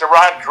talk to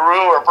Rod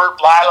Carew or Bert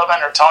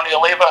Blyleven or Tony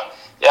Oliva,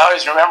 they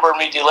always remember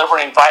me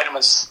delivering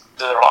vitamins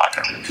to their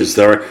locker.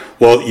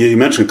 Well, you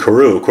mentioned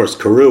Carew. Of course,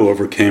 Carew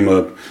overcame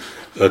a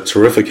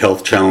terrific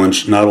health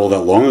challenge not all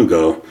that long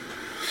ago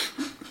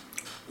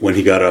when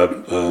he got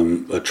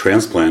a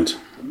transplant.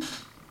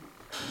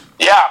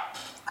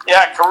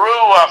 Yeah, Carew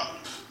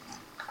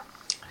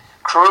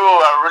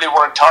really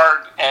worked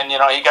hard, and he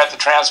got the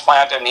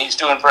transplant, and he's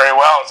doing very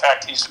well. In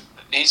fact, he's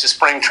a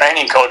spring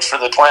training coach for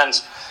the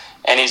Twins,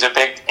 and he's a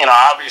big,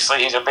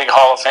 obviously he's a big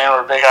Hall of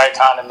Famer, a big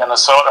icon in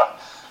Minnesota.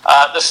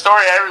 The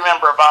story I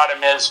remember about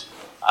him is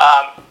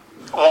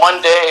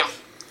one day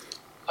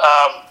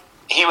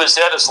he was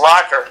at his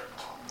locker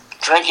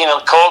drinking a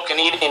Coke and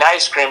eating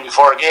ice cream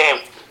before a game,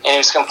 and he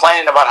was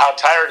complaining about how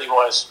tired he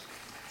was.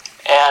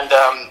 And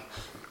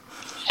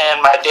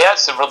my dad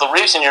said, well, the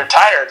reason you're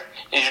tired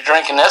is you're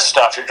drinking this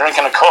stuff. You're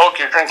drinking a Coke,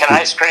 you're drinking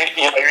ice cream,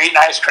 you're eating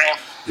ice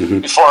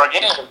cream before a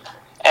game.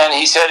 And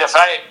he said,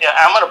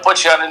 I'm going to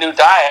put you on a new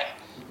diet,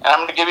 and I'm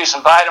going to give you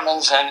some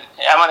vitamins, and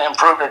I'm going to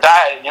improve your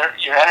diet, and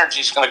your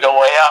energy's going to go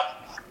way up.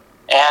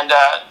 And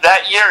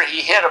that year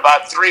he hit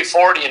about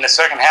 340 in the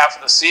second half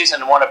of the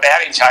season and won a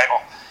batting title.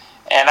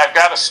 And I've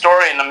got a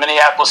story in the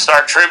Minneapolis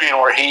Star-Tribune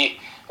where he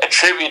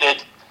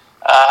attributed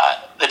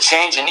the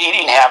change in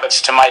eating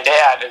habits to my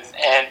dad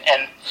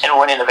and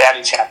winning the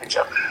batting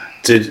championship.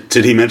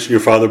 Did he mention your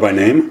father by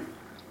name?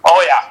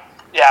 Oh yeah.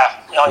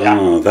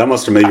 Oh, that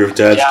must have made your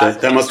dad's day.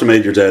 That must have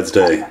made your dad's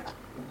day. Wow.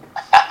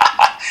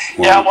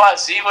 Yeah, it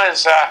was. He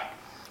was.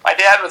 My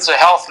dad was a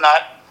health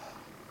nut,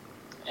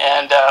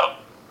 and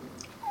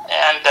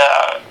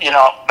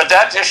but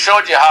that just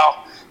showed you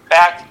how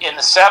back in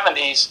the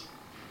 70s,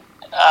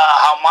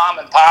 how mom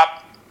and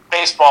pop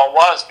baseball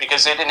was,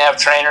 because they didn't have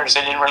trainers.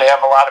 They didn't really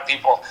have a lot of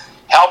people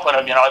helping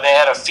them. They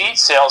had a feed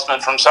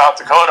salesman from South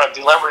Dakota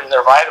delivering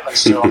their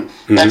vitamins to them.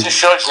 That just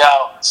shows you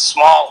how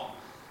small,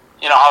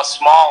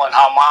 and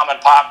how mom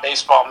and pop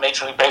baseball,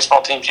 Major League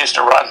Baseball teams used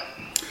to run.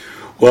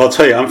 Well, I'll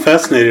tell you, I'm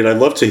fascinated. I'd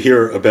love to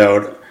hear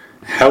about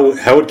how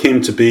it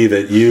came to be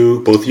that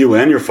both you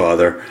and your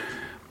father,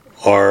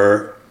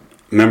 are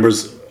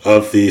members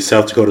of the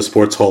South Dakota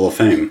Sports Hall of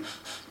Fame.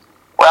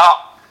 Well,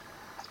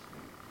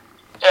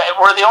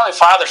 we're the only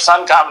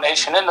father-son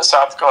combination in the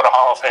South Dakota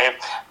Hall of Fame.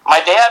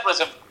 My dad was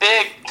a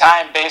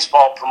big-time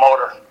baseball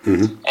promoter,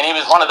 and he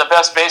was one of the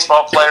best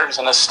baseball players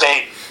in the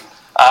state.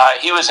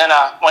 He was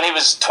when he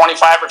was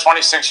 25 or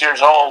 26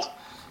 years old,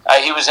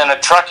 he was in a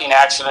trucking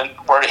accident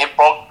where he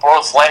broke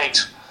both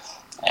legs,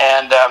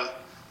 and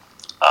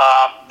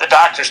the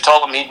doctors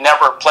told him he'd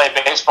never play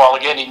baseball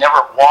again, he'd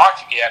never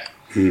walk again,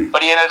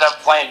 but he ended up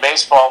playing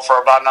baseball for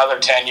about another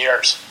 10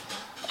 years.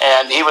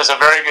 And he was a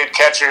very good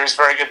catcher, he was a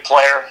very good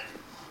player,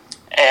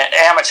 an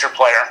amateur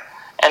player.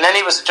 And then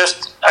he was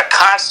just a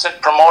constant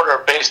promoter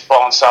of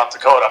baseball in South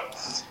Dakota,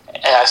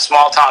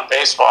 small-town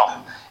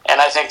baseball.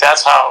 And I think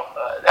that's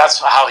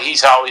how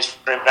he's always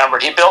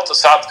remembered. He built the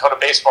South Dakota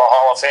Baseball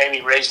Hall of Fame.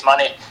 He raised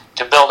money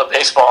to build a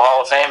baseball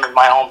Hall of Fame in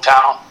my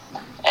hometown.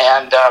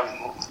 And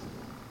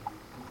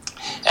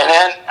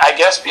then I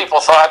guess people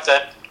thought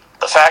that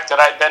the fact that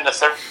I'd been to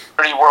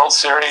 30 World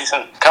Series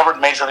and covered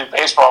Major League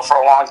Baseball for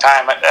a long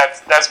time,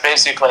 that's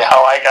basically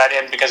how I got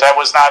in, because I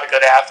was not a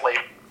good athlete.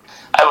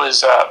 I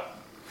was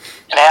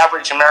an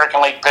average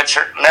American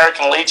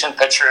Legion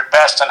pitcher at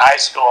best in high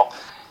school.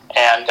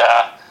 And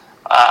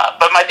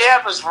but my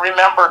dad was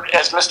remembered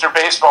as Mr.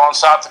 Baseball in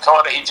South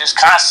Dakota. He just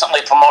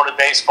constantly promoted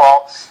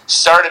baseball,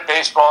 started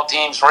baseball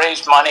teams,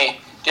 raised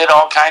money, did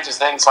all kinds of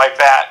things like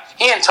that.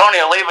 He and Tony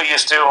Oliva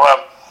used to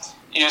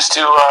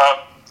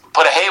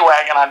put a hay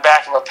wagon on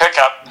back of a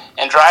pickup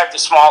and drive to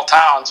small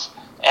towns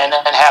and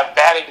then have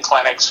batting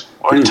clinics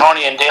where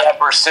Tony and Dad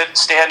were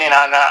standing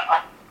on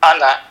a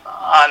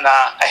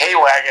hay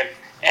wagon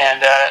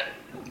and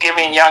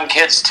giving young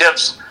kids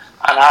tips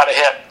on how to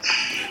hit.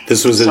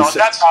 This was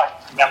that's how I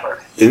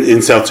remember.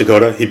 In South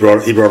Dakota, he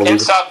brought Oliva. In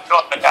South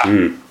Dakota,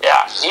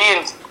 yeah. He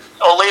and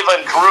Oliva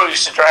and Carew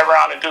used to drive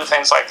around and do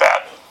things like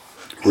that.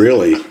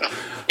 Really?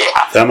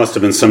 Yeah. That must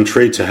have been some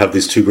treat to have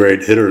these two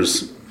great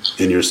hitters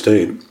in your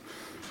state.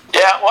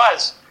 Yeah, it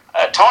was.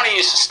 Tony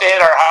used to stay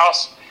at our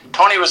house.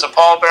 Tony was a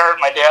pallbearer at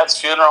my dad's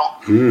funeral.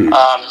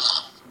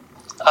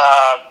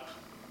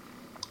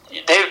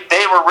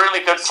 They were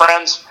really good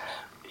friends.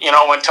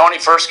 When Tony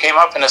first came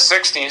up in the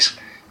 60s,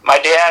 my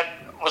dad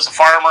was a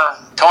farmer,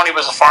 Tony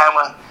was a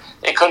farmer.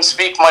 They couldn't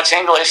speak much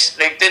English.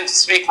 They didn't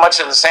speak much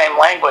of the same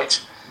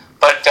language,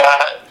 but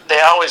they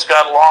always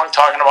got along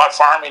talking about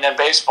farming and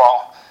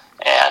baseball.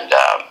 And,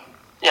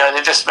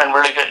 they've just been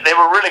really good. They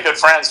were really good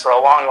friends for a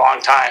long,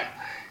 long time.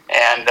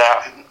 And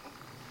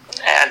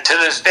to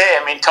this day,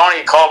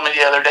 Tony called me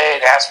the other day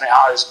and asked me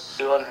how I was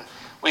doing.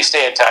 We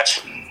stay in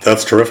touch.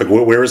 That's terrific.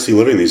 Where is he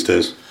living these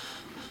days?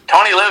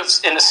 Tony lives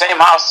in the same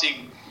house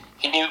he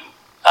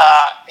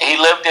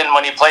lived in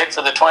when he played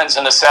for the Twins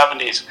in the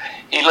 70s.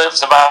 He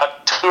lives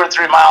about 2 or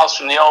 3 miles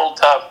from the old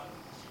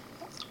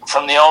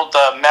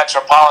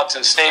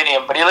Metropolitan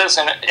Stadium, but he lives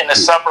in a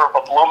suburb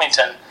of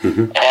Bloomington.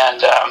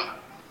 And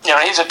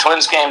he's at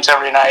Twins games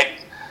every night.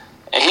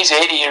 And he's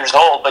 80 years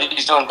old, but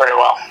he's doing very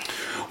well.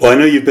 Well, I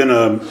know you've been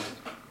a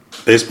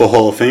Baseball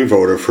Hall of Fame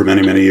voter for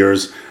many, many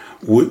years.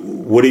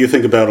 What do you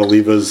think about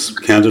Oliva's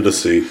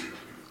candidacy?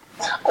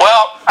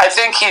 Well, I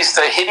think he's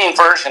the hitting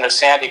version of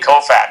Sandy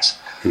Koufax.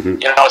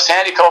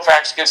 Sandy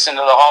Koufax gets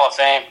into the Hall of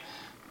Fame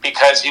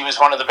because he was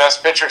one of the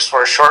best pitchers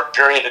for a short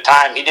period of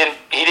time. He had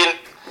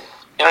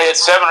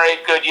 7 or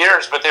 8 good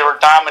years, but they were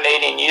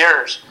dominating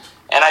years.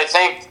 And I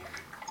think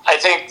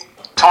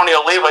Tony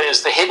Oliva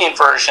is the hitting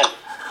version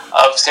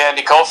of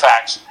Sandy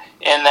Koufax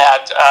in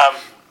that,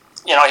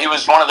 he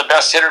was one of the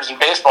best hitters in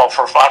baseball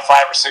for about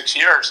 5 or 6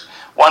 years.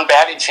 won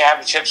batting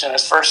championships in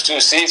his first 2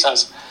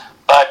 seasons,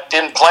 but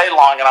didn't play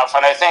long enough.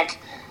 And I think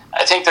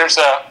there's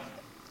a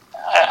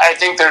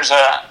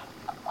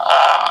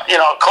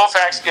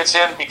Koufax gets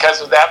in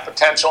because of that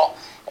potential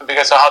and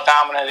because of how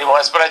dominant he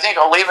was. But I think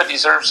Oliva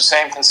deserves the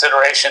same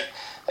consideration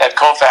that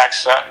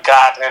Koufax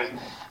got. And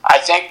I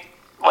think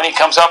when he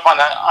comes up on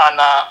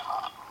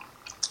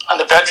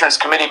the Veterans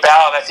Committee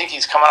ballot, I think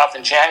he's coming up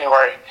in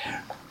January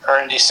or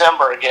in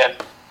December again.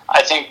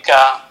 I think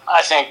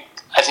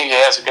he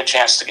has a good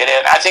chance to get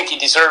in. I think he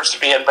deserves to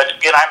be in, but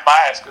again, I'm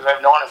biased because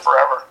I've known him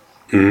forever.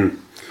 Mm-hmm.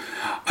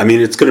 I mean,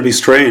 it's going to be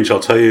strange, I'll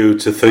tell you,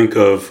 to think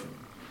of.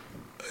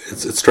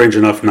 It's strange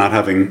enough not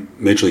having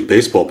Major League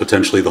Baseball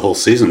potentially the whole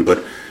season,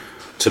 but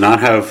to not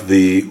have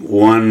the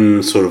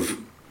one sort of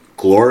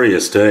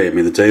glorious day. I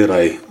mean, the day that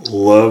I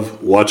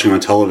love watching on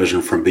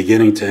television from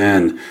beginning to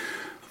end,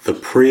 the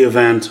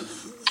pre-event,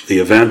 the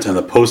event, and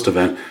the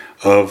post-event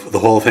of the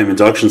Hall of Fame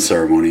induction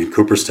ceremony in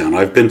Cooperstown.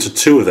 I've been to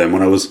 2 of them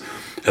when I was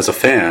as a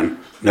fan,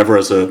 never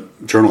as a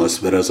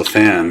journalist, but as a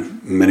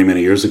fan many,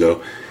 many years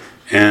ago.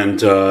 And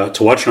to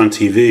watch it on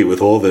TV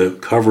with all the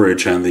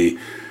coverage and the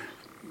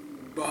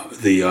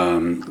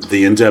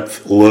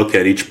in-depth look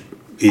at each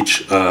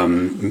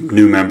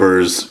new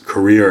member's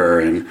career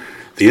and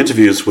the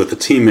interviews with the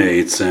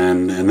teammates,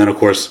 and then of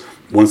course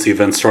once the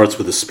event starts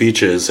with the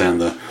speeches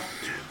and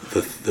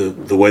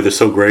the way they're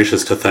so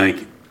gracious to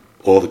thank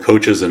all the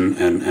coaches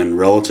and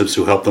relatives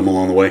who helped them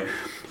along the way.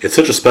 It's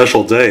such a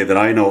special day that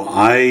I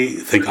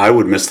think I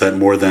would miss that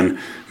more than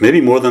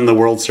the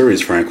World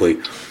Series,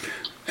 frankly.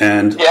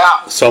 And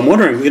so I'm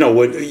wondering,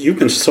 you've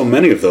been to so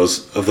many of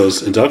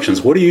those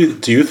inductions. What do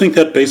you think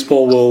that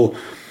baseball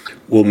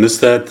will miss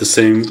that the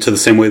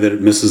same way that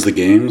it misses the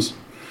games?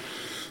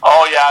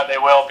 Oh yeah, they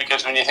will,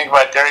 because when you think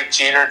about Derek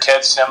Jeter,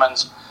 Ted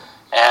Simmons,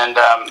 and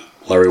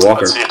Larry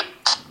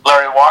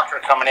Walker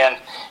coming in,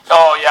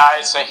 oh yeah,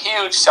 it's a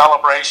huge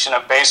celebration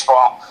of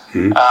baseball.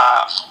 Mm-hmm.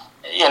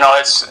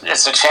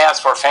 It's a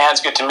chance where fans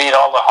get to meet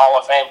all the Hall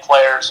of Fame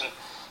players, and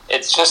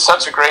it's just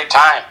such a great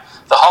time.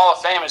 The Hall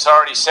of Fame has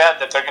already said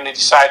that they're going to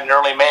decide in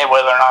early May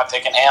whether or not they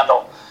can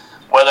handle,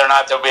 whether or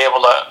not they'll be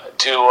able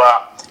to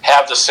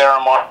have the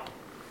ceremony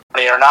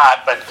or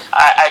not. But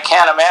I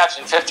can't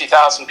imagine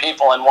 50,000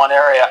 people in one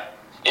area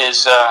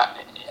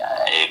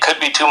it could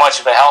be too much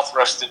of a health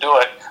risk to do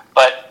it.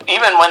 But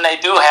even when they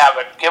do have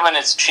it, given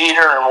it's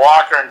Jeter and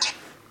Walker and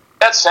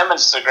Ted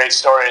Simmons is a great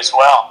story as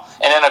well,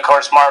 and then of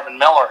course Marvin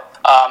Miller.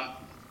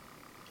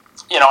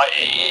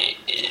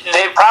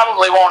 They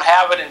probably won't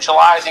have it in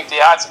July. I think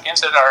the odds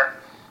against it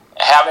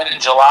having it in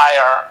July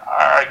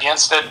are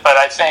against it. But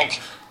I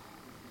think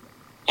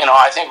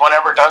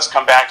whenever it does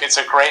come back, it's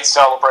a great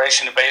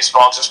celebration of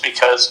baseball, just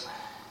because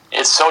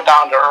it's so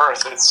down to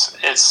earth.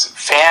 It's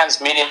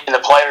fans meeting the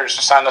players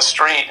just on the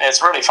street, and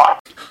it's really fun.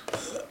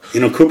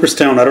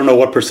 Cooperstown, I don't know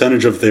what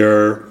percentage of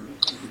their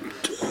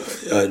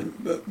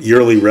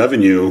yearly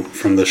revenue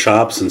from the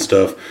shops and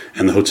stuff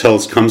and the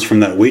hotels comes from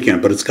that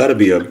weekend, but it's got to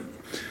be a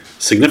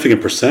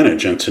significant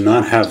percentage, and to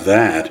not have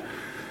that,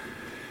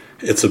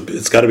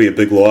 it's got to be a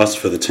big loss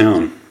for the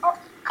town.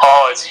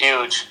 Oh, it's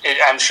huge.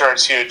 I'm sure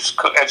it's huge.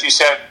 As you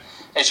said,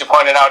 as you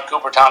pointed out,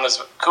 Cooperstown is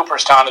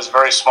a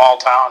very small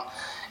town.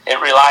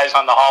 It relies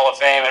on the Hall of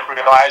Fame. It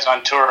relies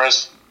on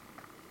tourism,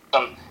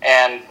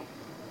 and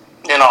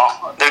they're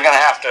going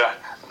to have to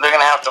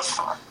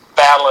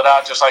battle it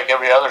out just like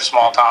every other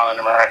small town in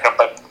America.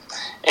 But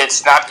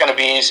it's not going to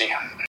be easy.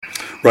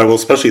 Right, well,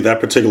 especially that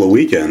particular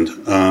weekend,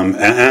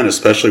 and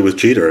especially with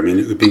Jeter. I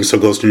mean, being so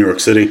close to New York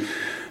City,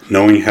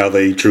 knowing how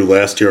they drew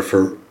last year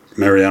for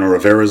Mariano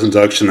Rivera's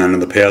induction, and in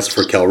the past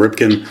for Cal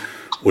Ripken,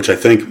 which I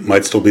think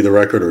might still be the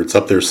record, or it's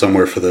up there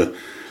somewhere for the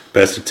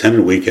best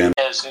attended weekend.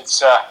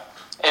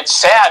 It's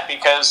sad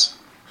because,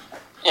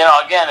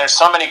 again, there's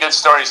so many good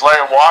stories.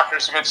 Larry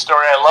Walker's a good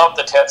story. I love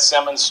the Ted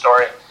Simmons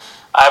story.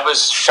 I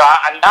was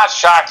shocked. I'm not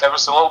shocked. I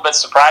was a little bit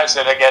surprised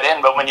that I got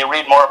in, but when you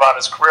read more about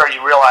his career,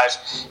 you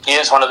realize he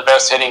is one of the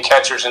best hitting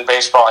catchers in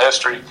baseball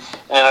history. And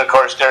then, of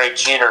course, Derek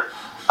Jeter.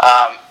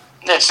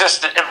 It's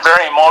just a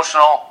very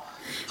emotional,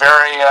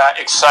 very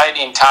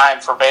exciting time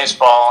for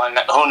baseball, and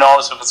who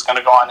knows if it's going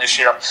to go on this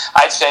year.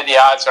 I'd say the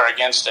odds are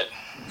against it.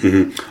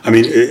 Mm-hmm. I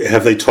mean,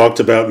 have they talked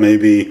about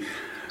maybe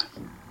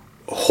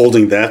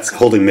holding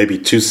maybe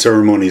 2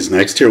 ceremonies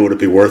next year? Would it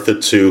be worth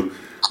it to,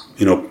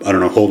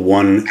 hold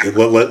one?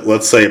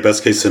 Let's say a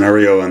best case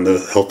scenario and the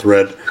health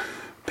threat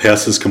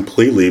passes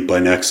completely by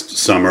next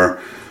summer.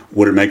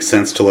 Would it make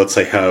sense to, let's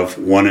say, have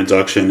one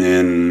induction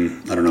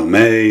in,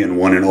 May and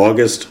one in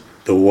August?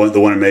 The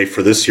one in May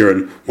for this year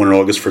and one in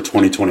August for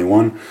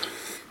 2021?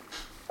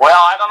 Well,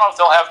 I don't know if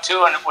they'll have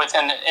 2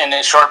 in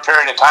a short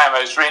period of time.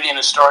 I was reading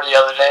a story the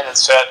other day that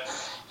said,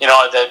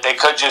 that they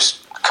could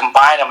just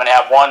combine them and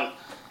have one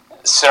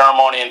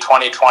ceremony in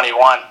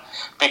 2021,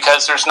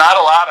 because there's not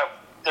a lot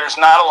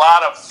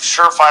of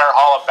surefire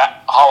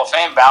Hall of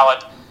Fame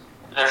ballot.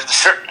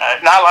 There's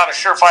not a lot of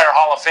surefire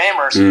Hall of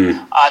Famers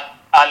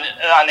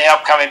on the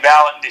upcoming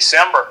ballot in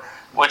December,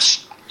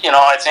 which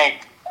I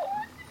think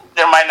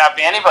there might not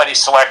be anybody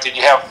selected.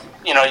 You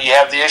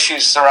have the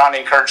issues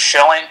surrounding Curt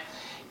Schilling.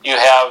 You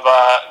have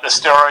the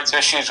steroids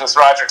issues with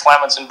Roger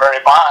Clemens and Barry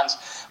Bonds.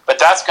 But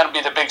that's going to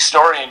be the big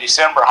story in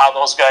December, how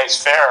those guys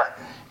fare.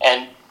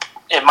 And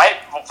it might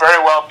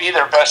very well be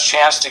their best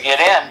chance to get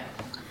in,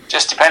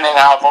 just depending on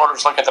how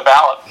voters look at the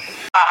ballot.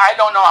 I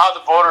don't know how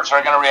the voters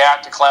are going to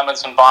react to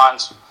Clemens and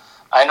Bonds.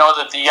 I know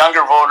that the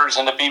younger voters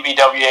in the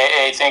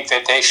BBWAA think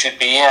that they should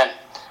be in.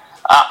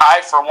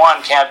 I, for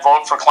one, can't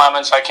vote for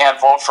Clemens. I can't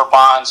vote for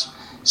Bonds,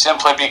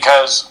 simply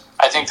because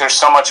I think there's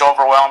so much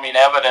overwhelming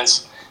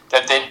evidence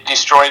that they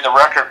destroyed the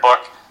record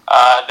book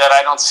that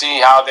I don't see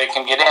how they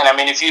can get in. I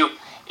mean, if you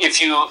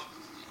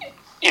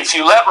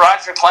let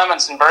Roger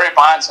Clemens and Barry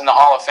Bonds in the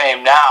Hall of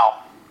Fame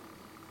now,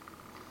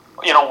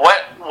 you know,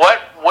 what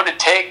would it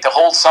take to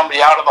hold somebody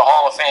out of the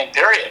Hall of Fame,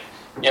 period?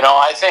 You know,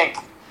 I think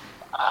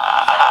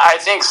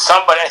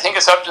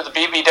it's up to the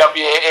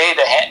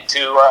BBWAA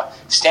to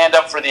stand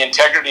up for the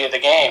integrity of the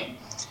game.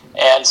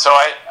 And so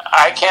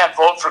I can't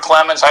vote for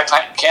Clemens. I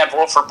can't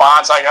vote for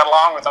Bonds. I got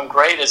along with him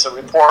great as a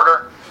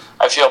reporter.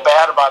 I feel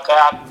bad about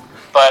that.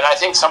 But I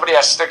think somebody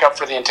has to stick up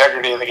for the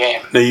integrity of the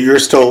game. Now, you're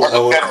still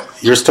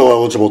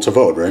eligible to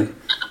vote, right?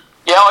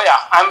 Yeah, oh yeah.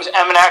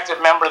 I'm an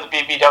active member of the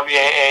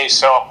BBWAA,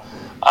 so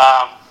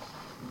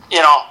you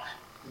know,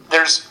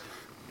 there's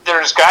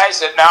guys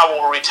that now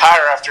will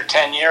retire after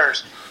 10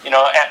 years. You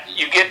know,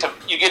 you get to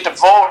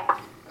vote.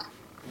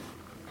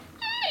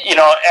 You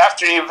know,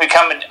 after you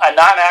become a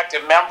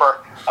non-active member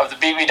of the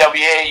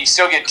BBWAA, you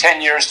still get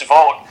 10 years to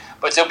vote.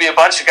 But there'll be a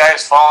bunch of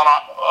guys falling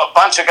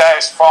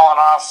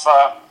off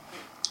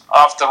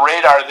the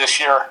radar this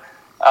year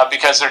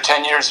because their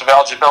 10 years of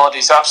eligibility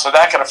is up. So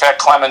that can affect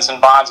Clemens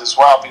and Bonds as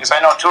well, because I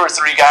know 2 or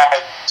 3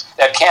 guys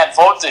that can't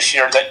vote this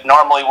year that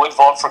normally would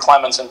vote for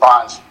Clemens and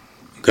Bonds.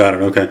 Got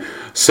it, okay.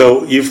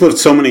 So you've lived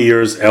so many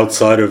years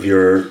outside of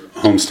your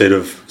home state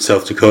of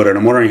South Dakota, and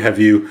I'm wondering, have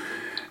the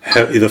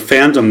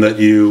fandom that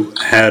you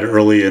had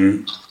early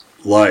in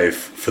life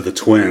for the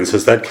Twins,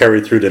 has that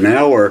carried through to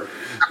now, or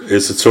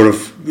is it sort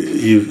of,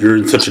 you're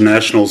in such a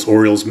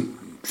Nationals-Orioles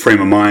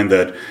frame of mind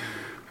that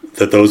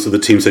those are the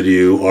teams that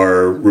you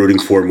are rooting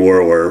for more,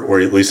 or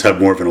at least have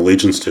more of an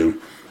allegiance to?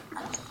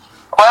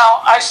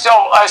 Well, I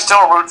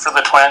still root for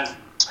the Twins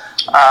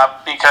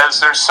because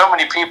there's so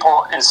many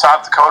people in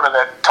South Dakota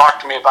that talk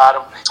to me about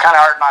them. It's kind of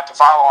hard not to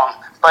follow them,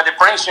 but it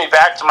brings me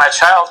back to my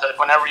childhood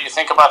whenever you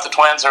think about the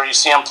Twins or you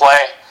see them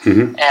play.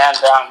 Mm-hmm. And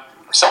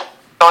so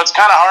it's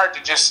kind of hard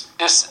to just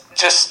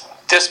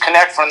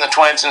disconnect from the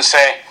Twins and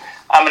say,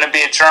 I'm going to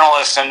be a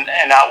journalist and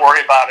not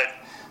worry about it.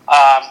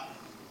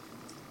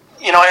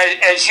 You know,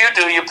 as you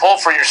do, you pull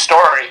for your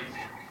story.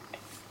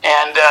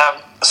 And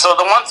so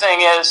the one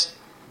thing is,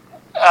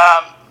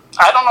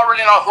 I don't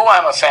really know who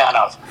I'm a fan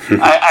of.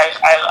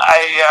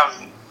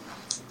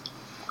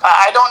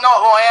 I don't know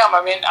who I am.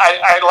 I mean,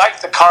 I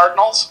like the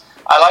Cardinals.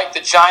 I like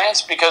the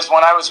Giants because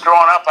when I was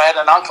growing up, I had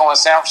an uncle in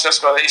San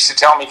Francisco that used to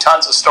tell me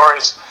tons of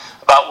stories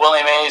about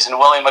Willie Mays and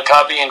Willie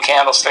McCovey in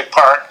Candlestick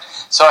Park.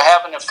 So I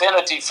have an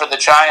affinity for the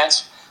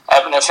Giants. I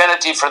have an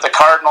affinity for the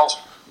Cardinals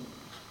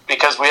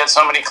because we had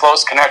so many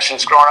close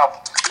connections growing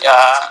up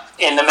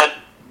in the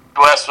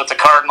Midwest with the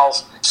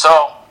Cardinals.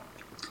 So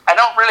I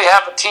don't really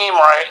have a team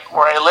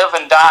where I live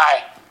and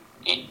die,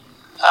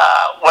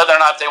 whether or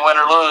not they win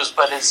or lose.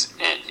 But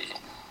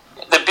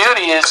the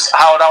beauty is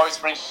how it always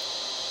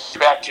brings you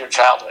back to your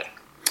childhood.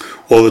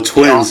 Well, the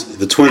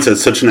Twins had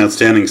such an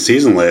outstanding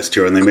season last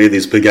year, and they made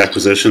these big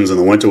acquisitions in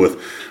the winter with,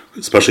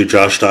 especially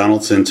Josh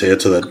Donaldson, to add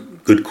to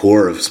that good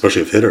core of,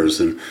 especially of hitters,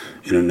 and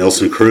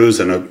Nelson Cruz,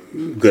 and a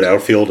good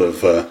outfield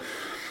of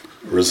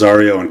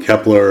Rosario and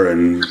Kepler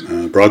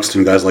and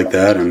Broxton, guys like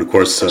that, and of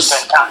course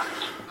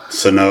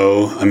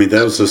Sano. I mean,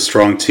 that was a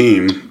strong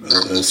team,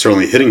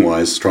 certainly hitting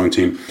wise, strong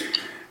team.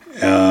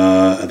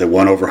 They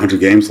won over 100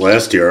 games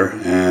last year,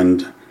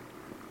 and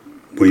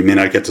we may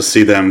not get to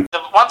see them. The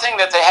one thing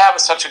that they have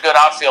is such a good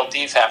outfield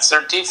defense.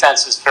 Their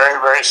defense is very,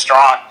 very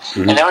strong.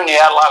 Mm-hmm. And then when you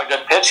add a lot of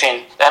good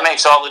pitching, that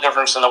makes all the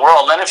difference in the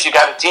world. And then if you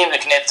got a team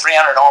that can hit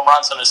 300 home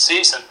runs in a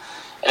season,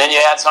 and then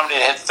you add somebody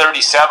that hit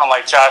 37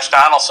 like Josh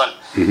Donaldson,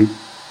 mm-hmm.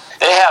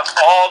 they have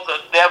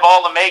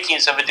all the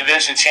makings of a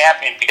division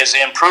champion because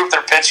they improved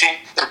their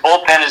pitching, their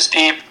bullpen is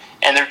deep,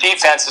 and their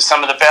defense is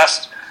some of the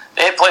best.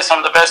 They play some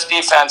of the best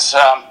defense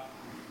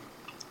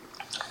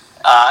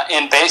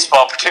in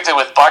baseball,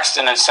 particularly with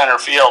Buxton in center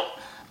field.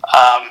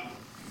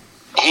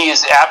 He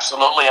is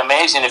absolutely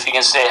amazing if he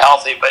can stay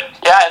healthy. But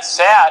yeah, it's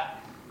sad.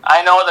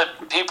 I know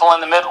that people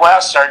in the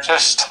Midwest are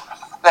just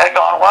they're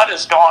going, what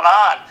is going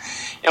on?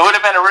 It would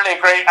have been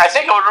I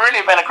think it would really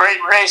have been a great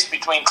race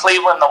between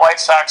Cleveland, the White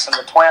Sox, and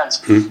the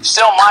Twins. Mm-hmm.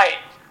 Still might,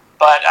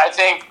 but I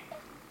think,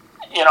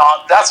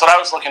 that's what I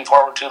was looking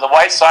forward to. The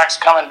White Sox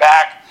coming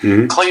back,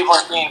 mm-hmm.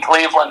 Cleveland being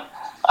Cleveland.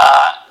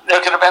 There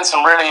could have been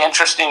some really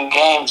interesting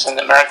games in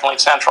the American League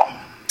Central.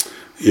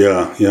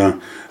 Yeah.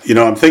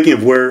 I'm thinking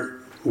of where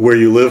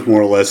you live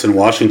more or less in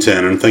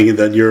Washington. I'm thinking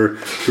that you're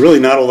really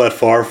not all that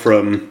far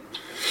from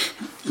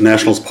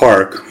Nationals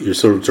Park. You're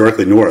sort of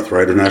directly north,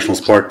 right, of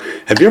Nationals Park.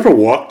 Have you ever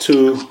walked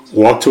to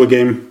a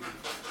game?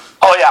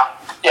 Oh,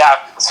 yeah,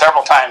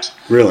 several times.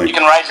 Really? You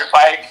can ride your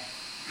bike.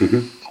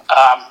 Mm-hmm.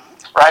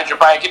 ride your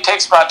bike. It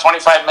takes about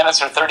 25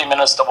 minutes or 30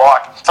 minutes to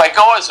walk. If I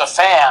go as a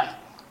fan,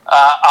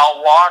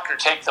 I'll walk or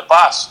take the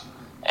bus,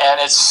 and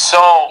it's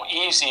so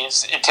easy.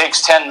 It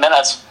takes 10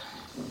 minutes.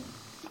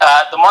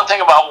 The one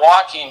thing about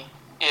walking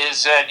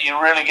is that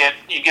you really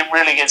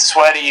get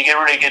sweaty, you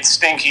really get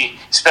stinky,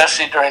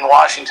 especially during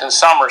Washington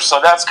summer. So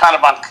that's kind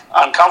of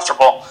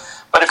uncomfortable.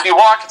 But if you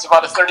walk, it's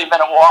about a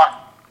 30-minute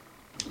walk,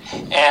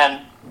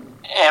 and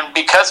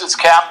because it's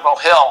Capitol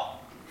Hill,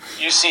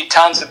 you see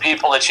tons of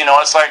people that you know.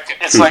 It's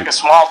like a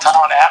small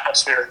town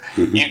atmosphere.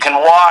 You can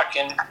walk,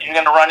 and you're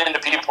going to run into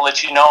people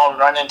that you know, and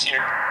run into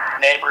your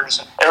neighbors.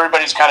 And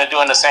everybody's kind of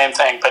doing the same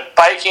thing. But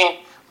biking,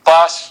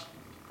 bus,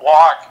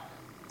 walk,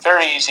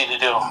 very easy to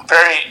do.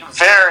 Very,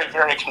 very,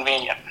 very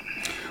convenient.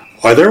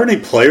 Are there any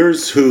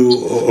players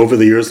who, over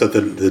the years, that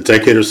the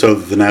decade or so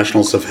that the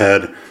Nationals have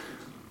had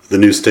the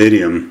new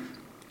stadium,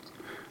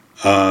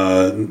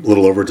 a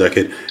little over a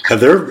decade, have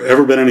there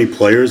ever been any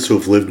players who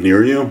have lived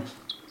near you?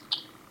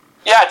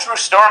 Yeah, Drew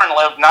Storen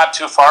lived not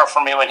too far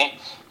from me when he,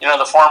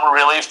 the former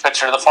relief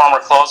pitcher, the former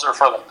closer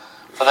for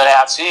the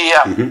Nats. He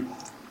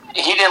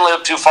didn't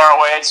live too far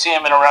away. I'd see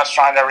him in a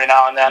restaurant every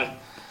now and then.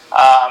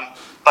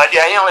 But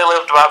yeah, he only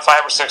lived about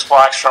 5 or 6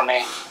 blocks from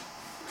me.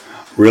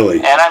 Really?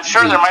 And I'm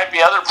sure there might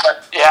be other,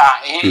 but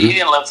yeah, he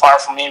didn't live far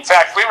from me. In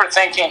fact, we were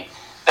thinking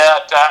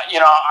that,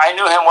 I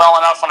knew him well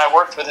enough when I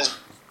worked with his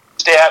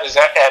dad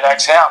at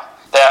XM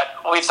that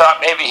we thought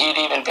maybe he'd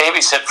even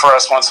babysit for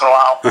us once in a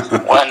while.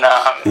 When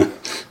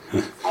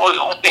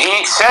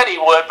he said he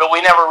would, but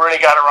we never really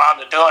got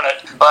around to doing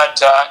it. But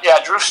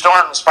Drew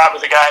Storen was probably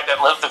the guy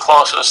that lived the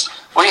closest.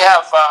 We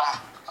have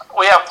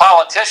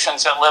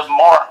politicians that live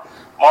more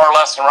or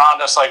less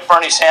around us, like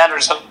Bernie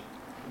Sanders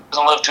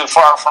doesn't live too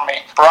far from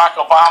me. Barack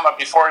Obama,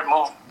 before he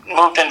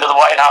moved into the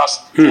White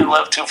House, didn't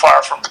live too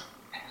far from me.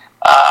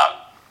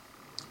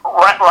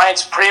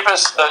 Reince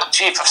Priebus, the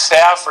chief of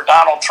staff for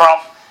Donald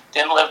Trump,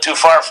 didn't live too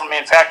far from me.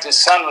 In fact, his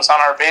son was on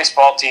our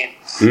baseball team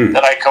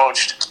that I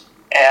coached.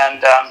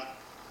 And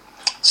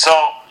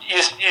so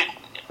you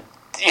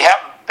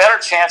have a better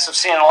chance of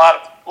seeing a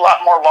lot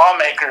more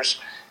lawmakers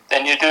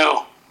than you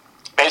do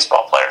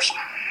baseball players.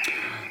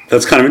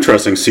 That's kind of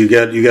interesting. So you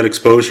get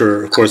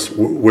exposure, of course,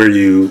 where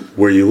you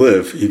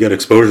live. You get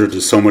exposure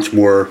to so much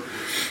more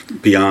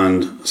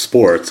beyond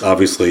sports.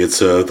 Obviously, it's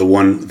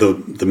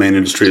the main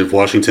industry of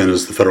Washington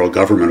is the federal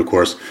government, of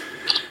course,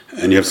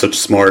 and you have such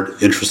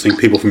smart, interesting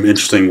people from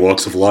interesting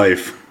walks of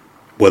life,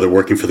 whether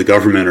working for the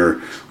government or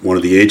one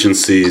of the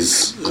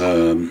agencies,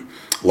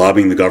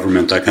 lobbying the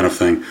government, that kind of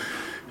thing.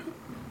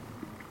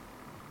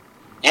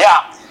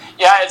 Yeah,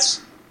 it's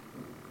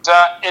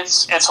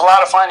a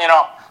lot of fun.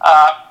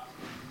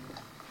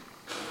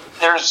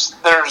 There's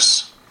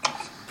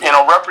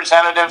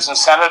representatives and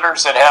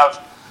senators that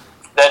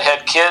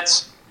had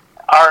kids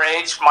our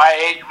age,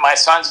 my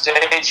son's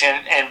age,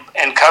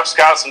 in Cub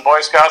Scouts and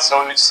Boy Scouts,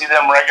 so we would see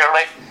them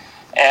regularly.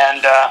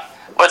 And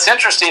what's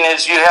interesting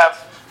is you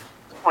have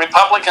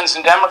Republicans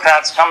and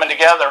Democrats coming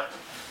together,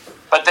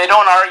 but they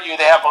don't argue.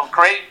 They have a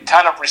great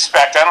ton of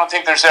respect. I don't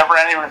think there's ever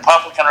any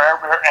Republican or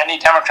ever any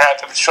Democrat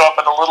that would show up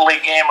at a Little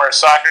League game or a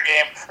soccer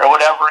game or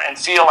whatever and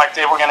feel like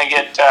they were going to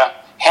get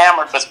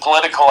hammered with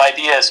political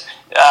ideas.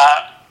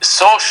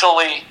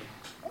 Socially,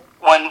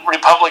 when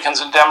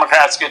Republicans and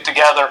Democrats get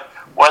together,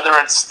 whether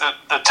it's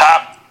the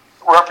top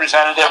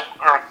representative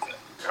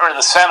or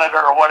the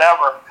senator or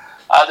whatever,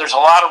 there's a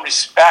lot of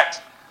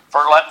respect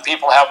for letting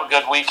people have a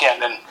good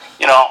weekend. And,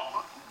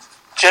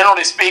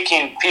 generally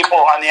speaking, people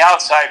on the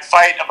outside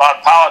fight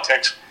about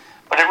politics,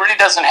 but it really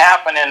doesn't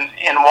happen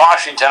in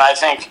Washington. I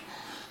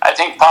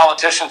think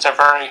politicians are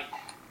very,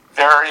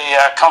 very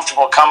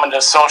comfortable coming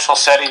to social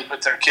settings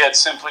with their kids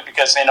simply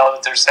because they know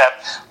that there's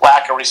that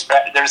lack of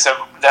respect. There's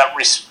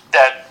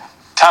that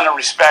ton of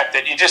respect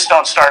that you just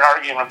don't start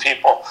arguing with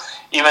people,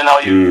 even though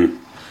you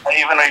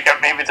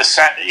got maybe the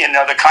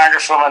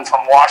congresswoman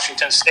from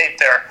Washington State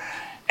there,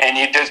 and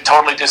you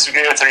totally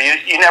disagree with her.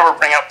 You never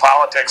bring up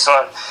politics,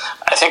 so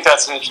I think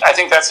that's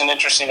an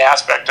interesting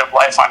aspect of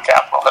life on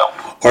Capitol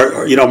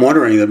Hill. I'm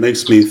wondering. That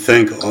makes me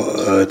think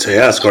to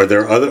ask: Are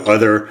there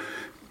other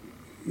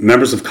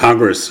members of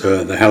Congress,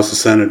 the House and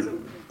Senate,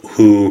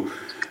 who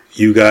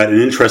you got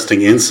an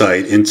interesting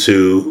insight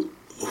into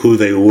who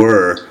they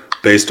were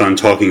based on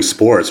talking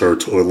sports or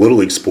Little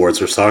League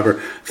sports or soccer,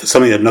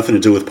 something that had nothing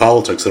to do with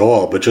politics at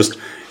all, but just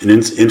an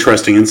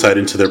interesting insight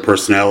into their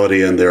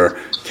personality and their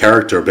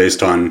character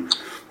based on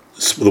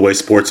the way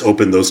sports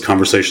opened those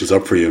conversations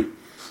up for you?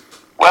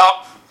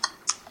 Well,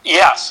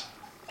 yes.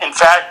 In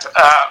fact,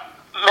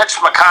 Mitch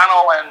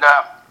McConnell, and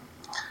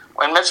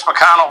when Mitch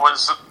McConnell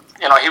was,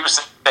 he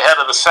was the head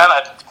of the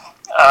Senate,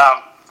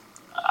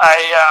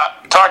 I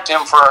talked to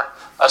him for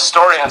a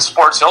story on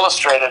Sports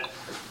Illustrated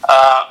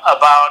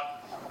about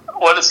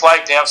what it's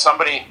like to have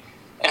somebody,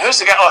 and who's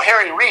the guy? Oh,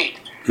 Harry Reid.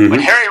 Mm-hmm.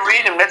 When Harry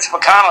Reid and Mitch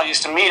McConnell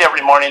used to meet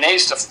every morning, they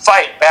used to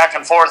fight back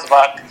and forth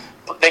about,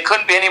 they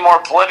couldn't be any more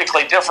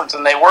politically different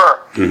than they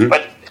were. Mm-hmm.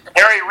 But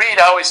Harry Reid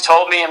always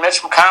told me, and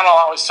Mitch McConnell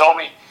always told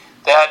me,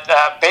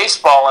 that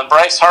baseball and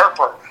Bryce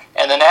Harper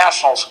and the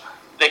Nationals,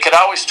 they could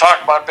always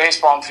talk about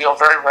baseball and feel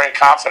very, very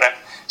confident.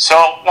 So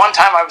one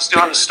time I was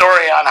doing a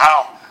story on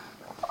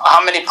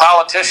how many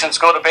politicians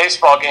go to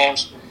baseball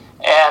games,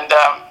 and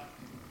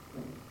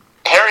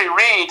Harry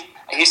Reid,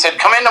 he said,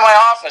 "Come into my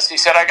office." He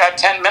said, "I got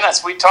 10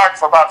 minutes." We talked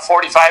for about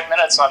 45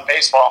 minutes on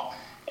baseball,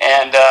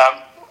 and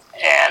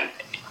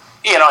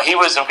he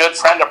was a good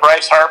friend of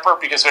Bryce Harper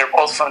because they were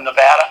both from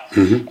Nevada.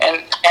 Mm-hmm.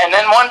 And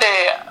then one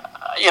day,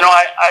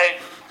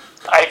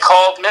 I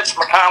called Mitch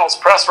McConnell's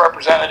press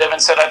representative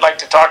and said I'd like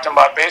to talk to him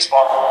about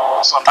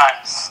baseball sometime,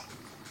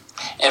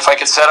 if I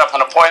could set up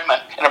an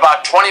appointment. And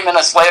about 20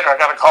 minutes later, I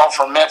got a call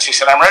from Mitch. He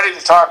said, "I'm ready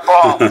to talk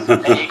ball."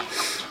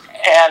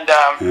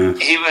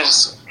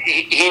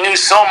 He knew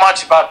so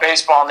much about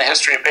baseball and the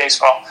history of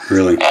baseball.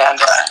 Really? And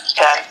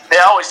they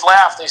always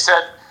laughed. They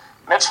said,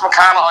 Mitch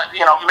McConnell,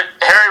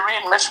 Harry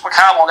Reid and Mitch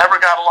McConnell never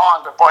got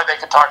along, but boy, they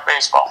could talk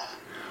baseball.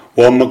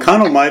 Well,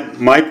 McConnell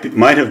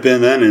might have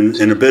been then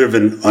in a bit of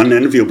an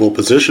unenviable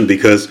position,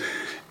 because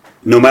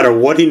no matter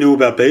what he knew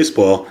about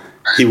baseball,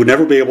 he would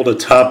never be able to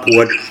top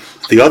what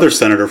the other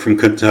senator from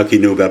Kentucky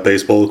knew about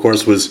baseball, of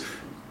course, was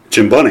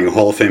Jim Bunning, a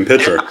Hall of Fame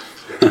pitcher.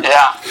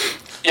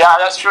 Yeah,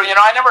 that's true.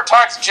 I never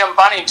talked to Jim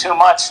Bunning too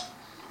much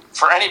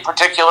for any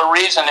particular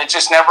reason. It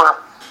just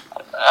never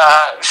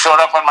showed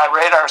up on my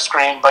radar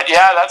screen. But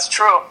yeah, that's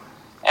true.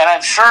 And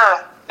I'm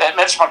sure that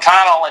Mitch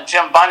McConnell and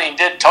Jim Bunning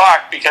did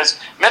talk, because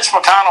Mitch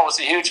McConnell was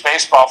a huge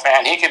baseball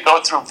fan. He could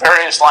go through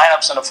various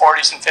lineups in the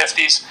 40s and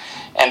 50s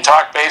and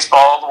talk baseball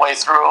all the way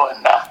through.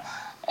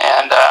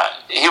 And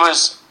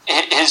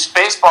his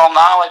baseball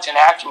knowledge and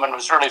acumen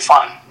was really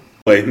fun.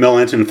 Mel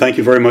Anton, thank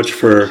you very much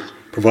for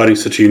providing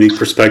such a unique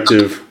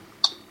perspective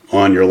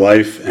on your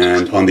life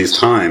and on these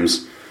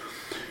times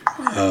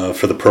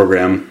for the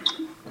program,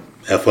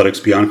 Athletics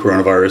Beyond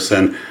Coronavirus.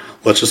 And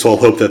let's just all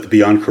hope that the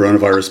Beyond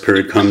Coronavirus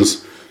period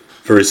comes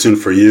very soon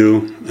for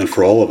you and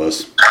for all of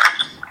us.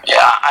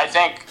 Yeah, I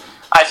think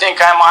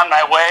I'm on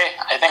my way.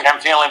 I think I'm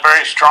feeling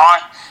very strong.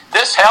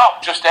 This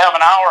helped, just to have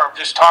an hour of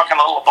just talking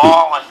a little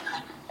ball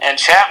and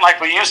chatting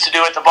like we used to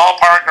do at the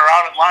ballpark or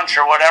out at lunch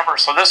or whatever.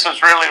 So this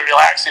was really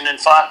relaxing and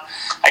fun.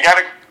 I got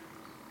to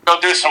go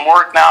do some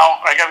work now.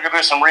 I got to go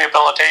do some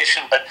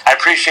rehabilitation, but I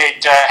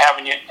appreciate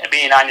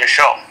being on your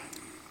show.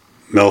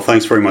 Mel,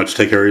 thanks very much.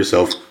 Take care of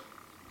yourself.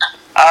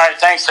 All right,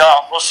 thanks,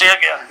 Al. We'll see you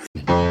again.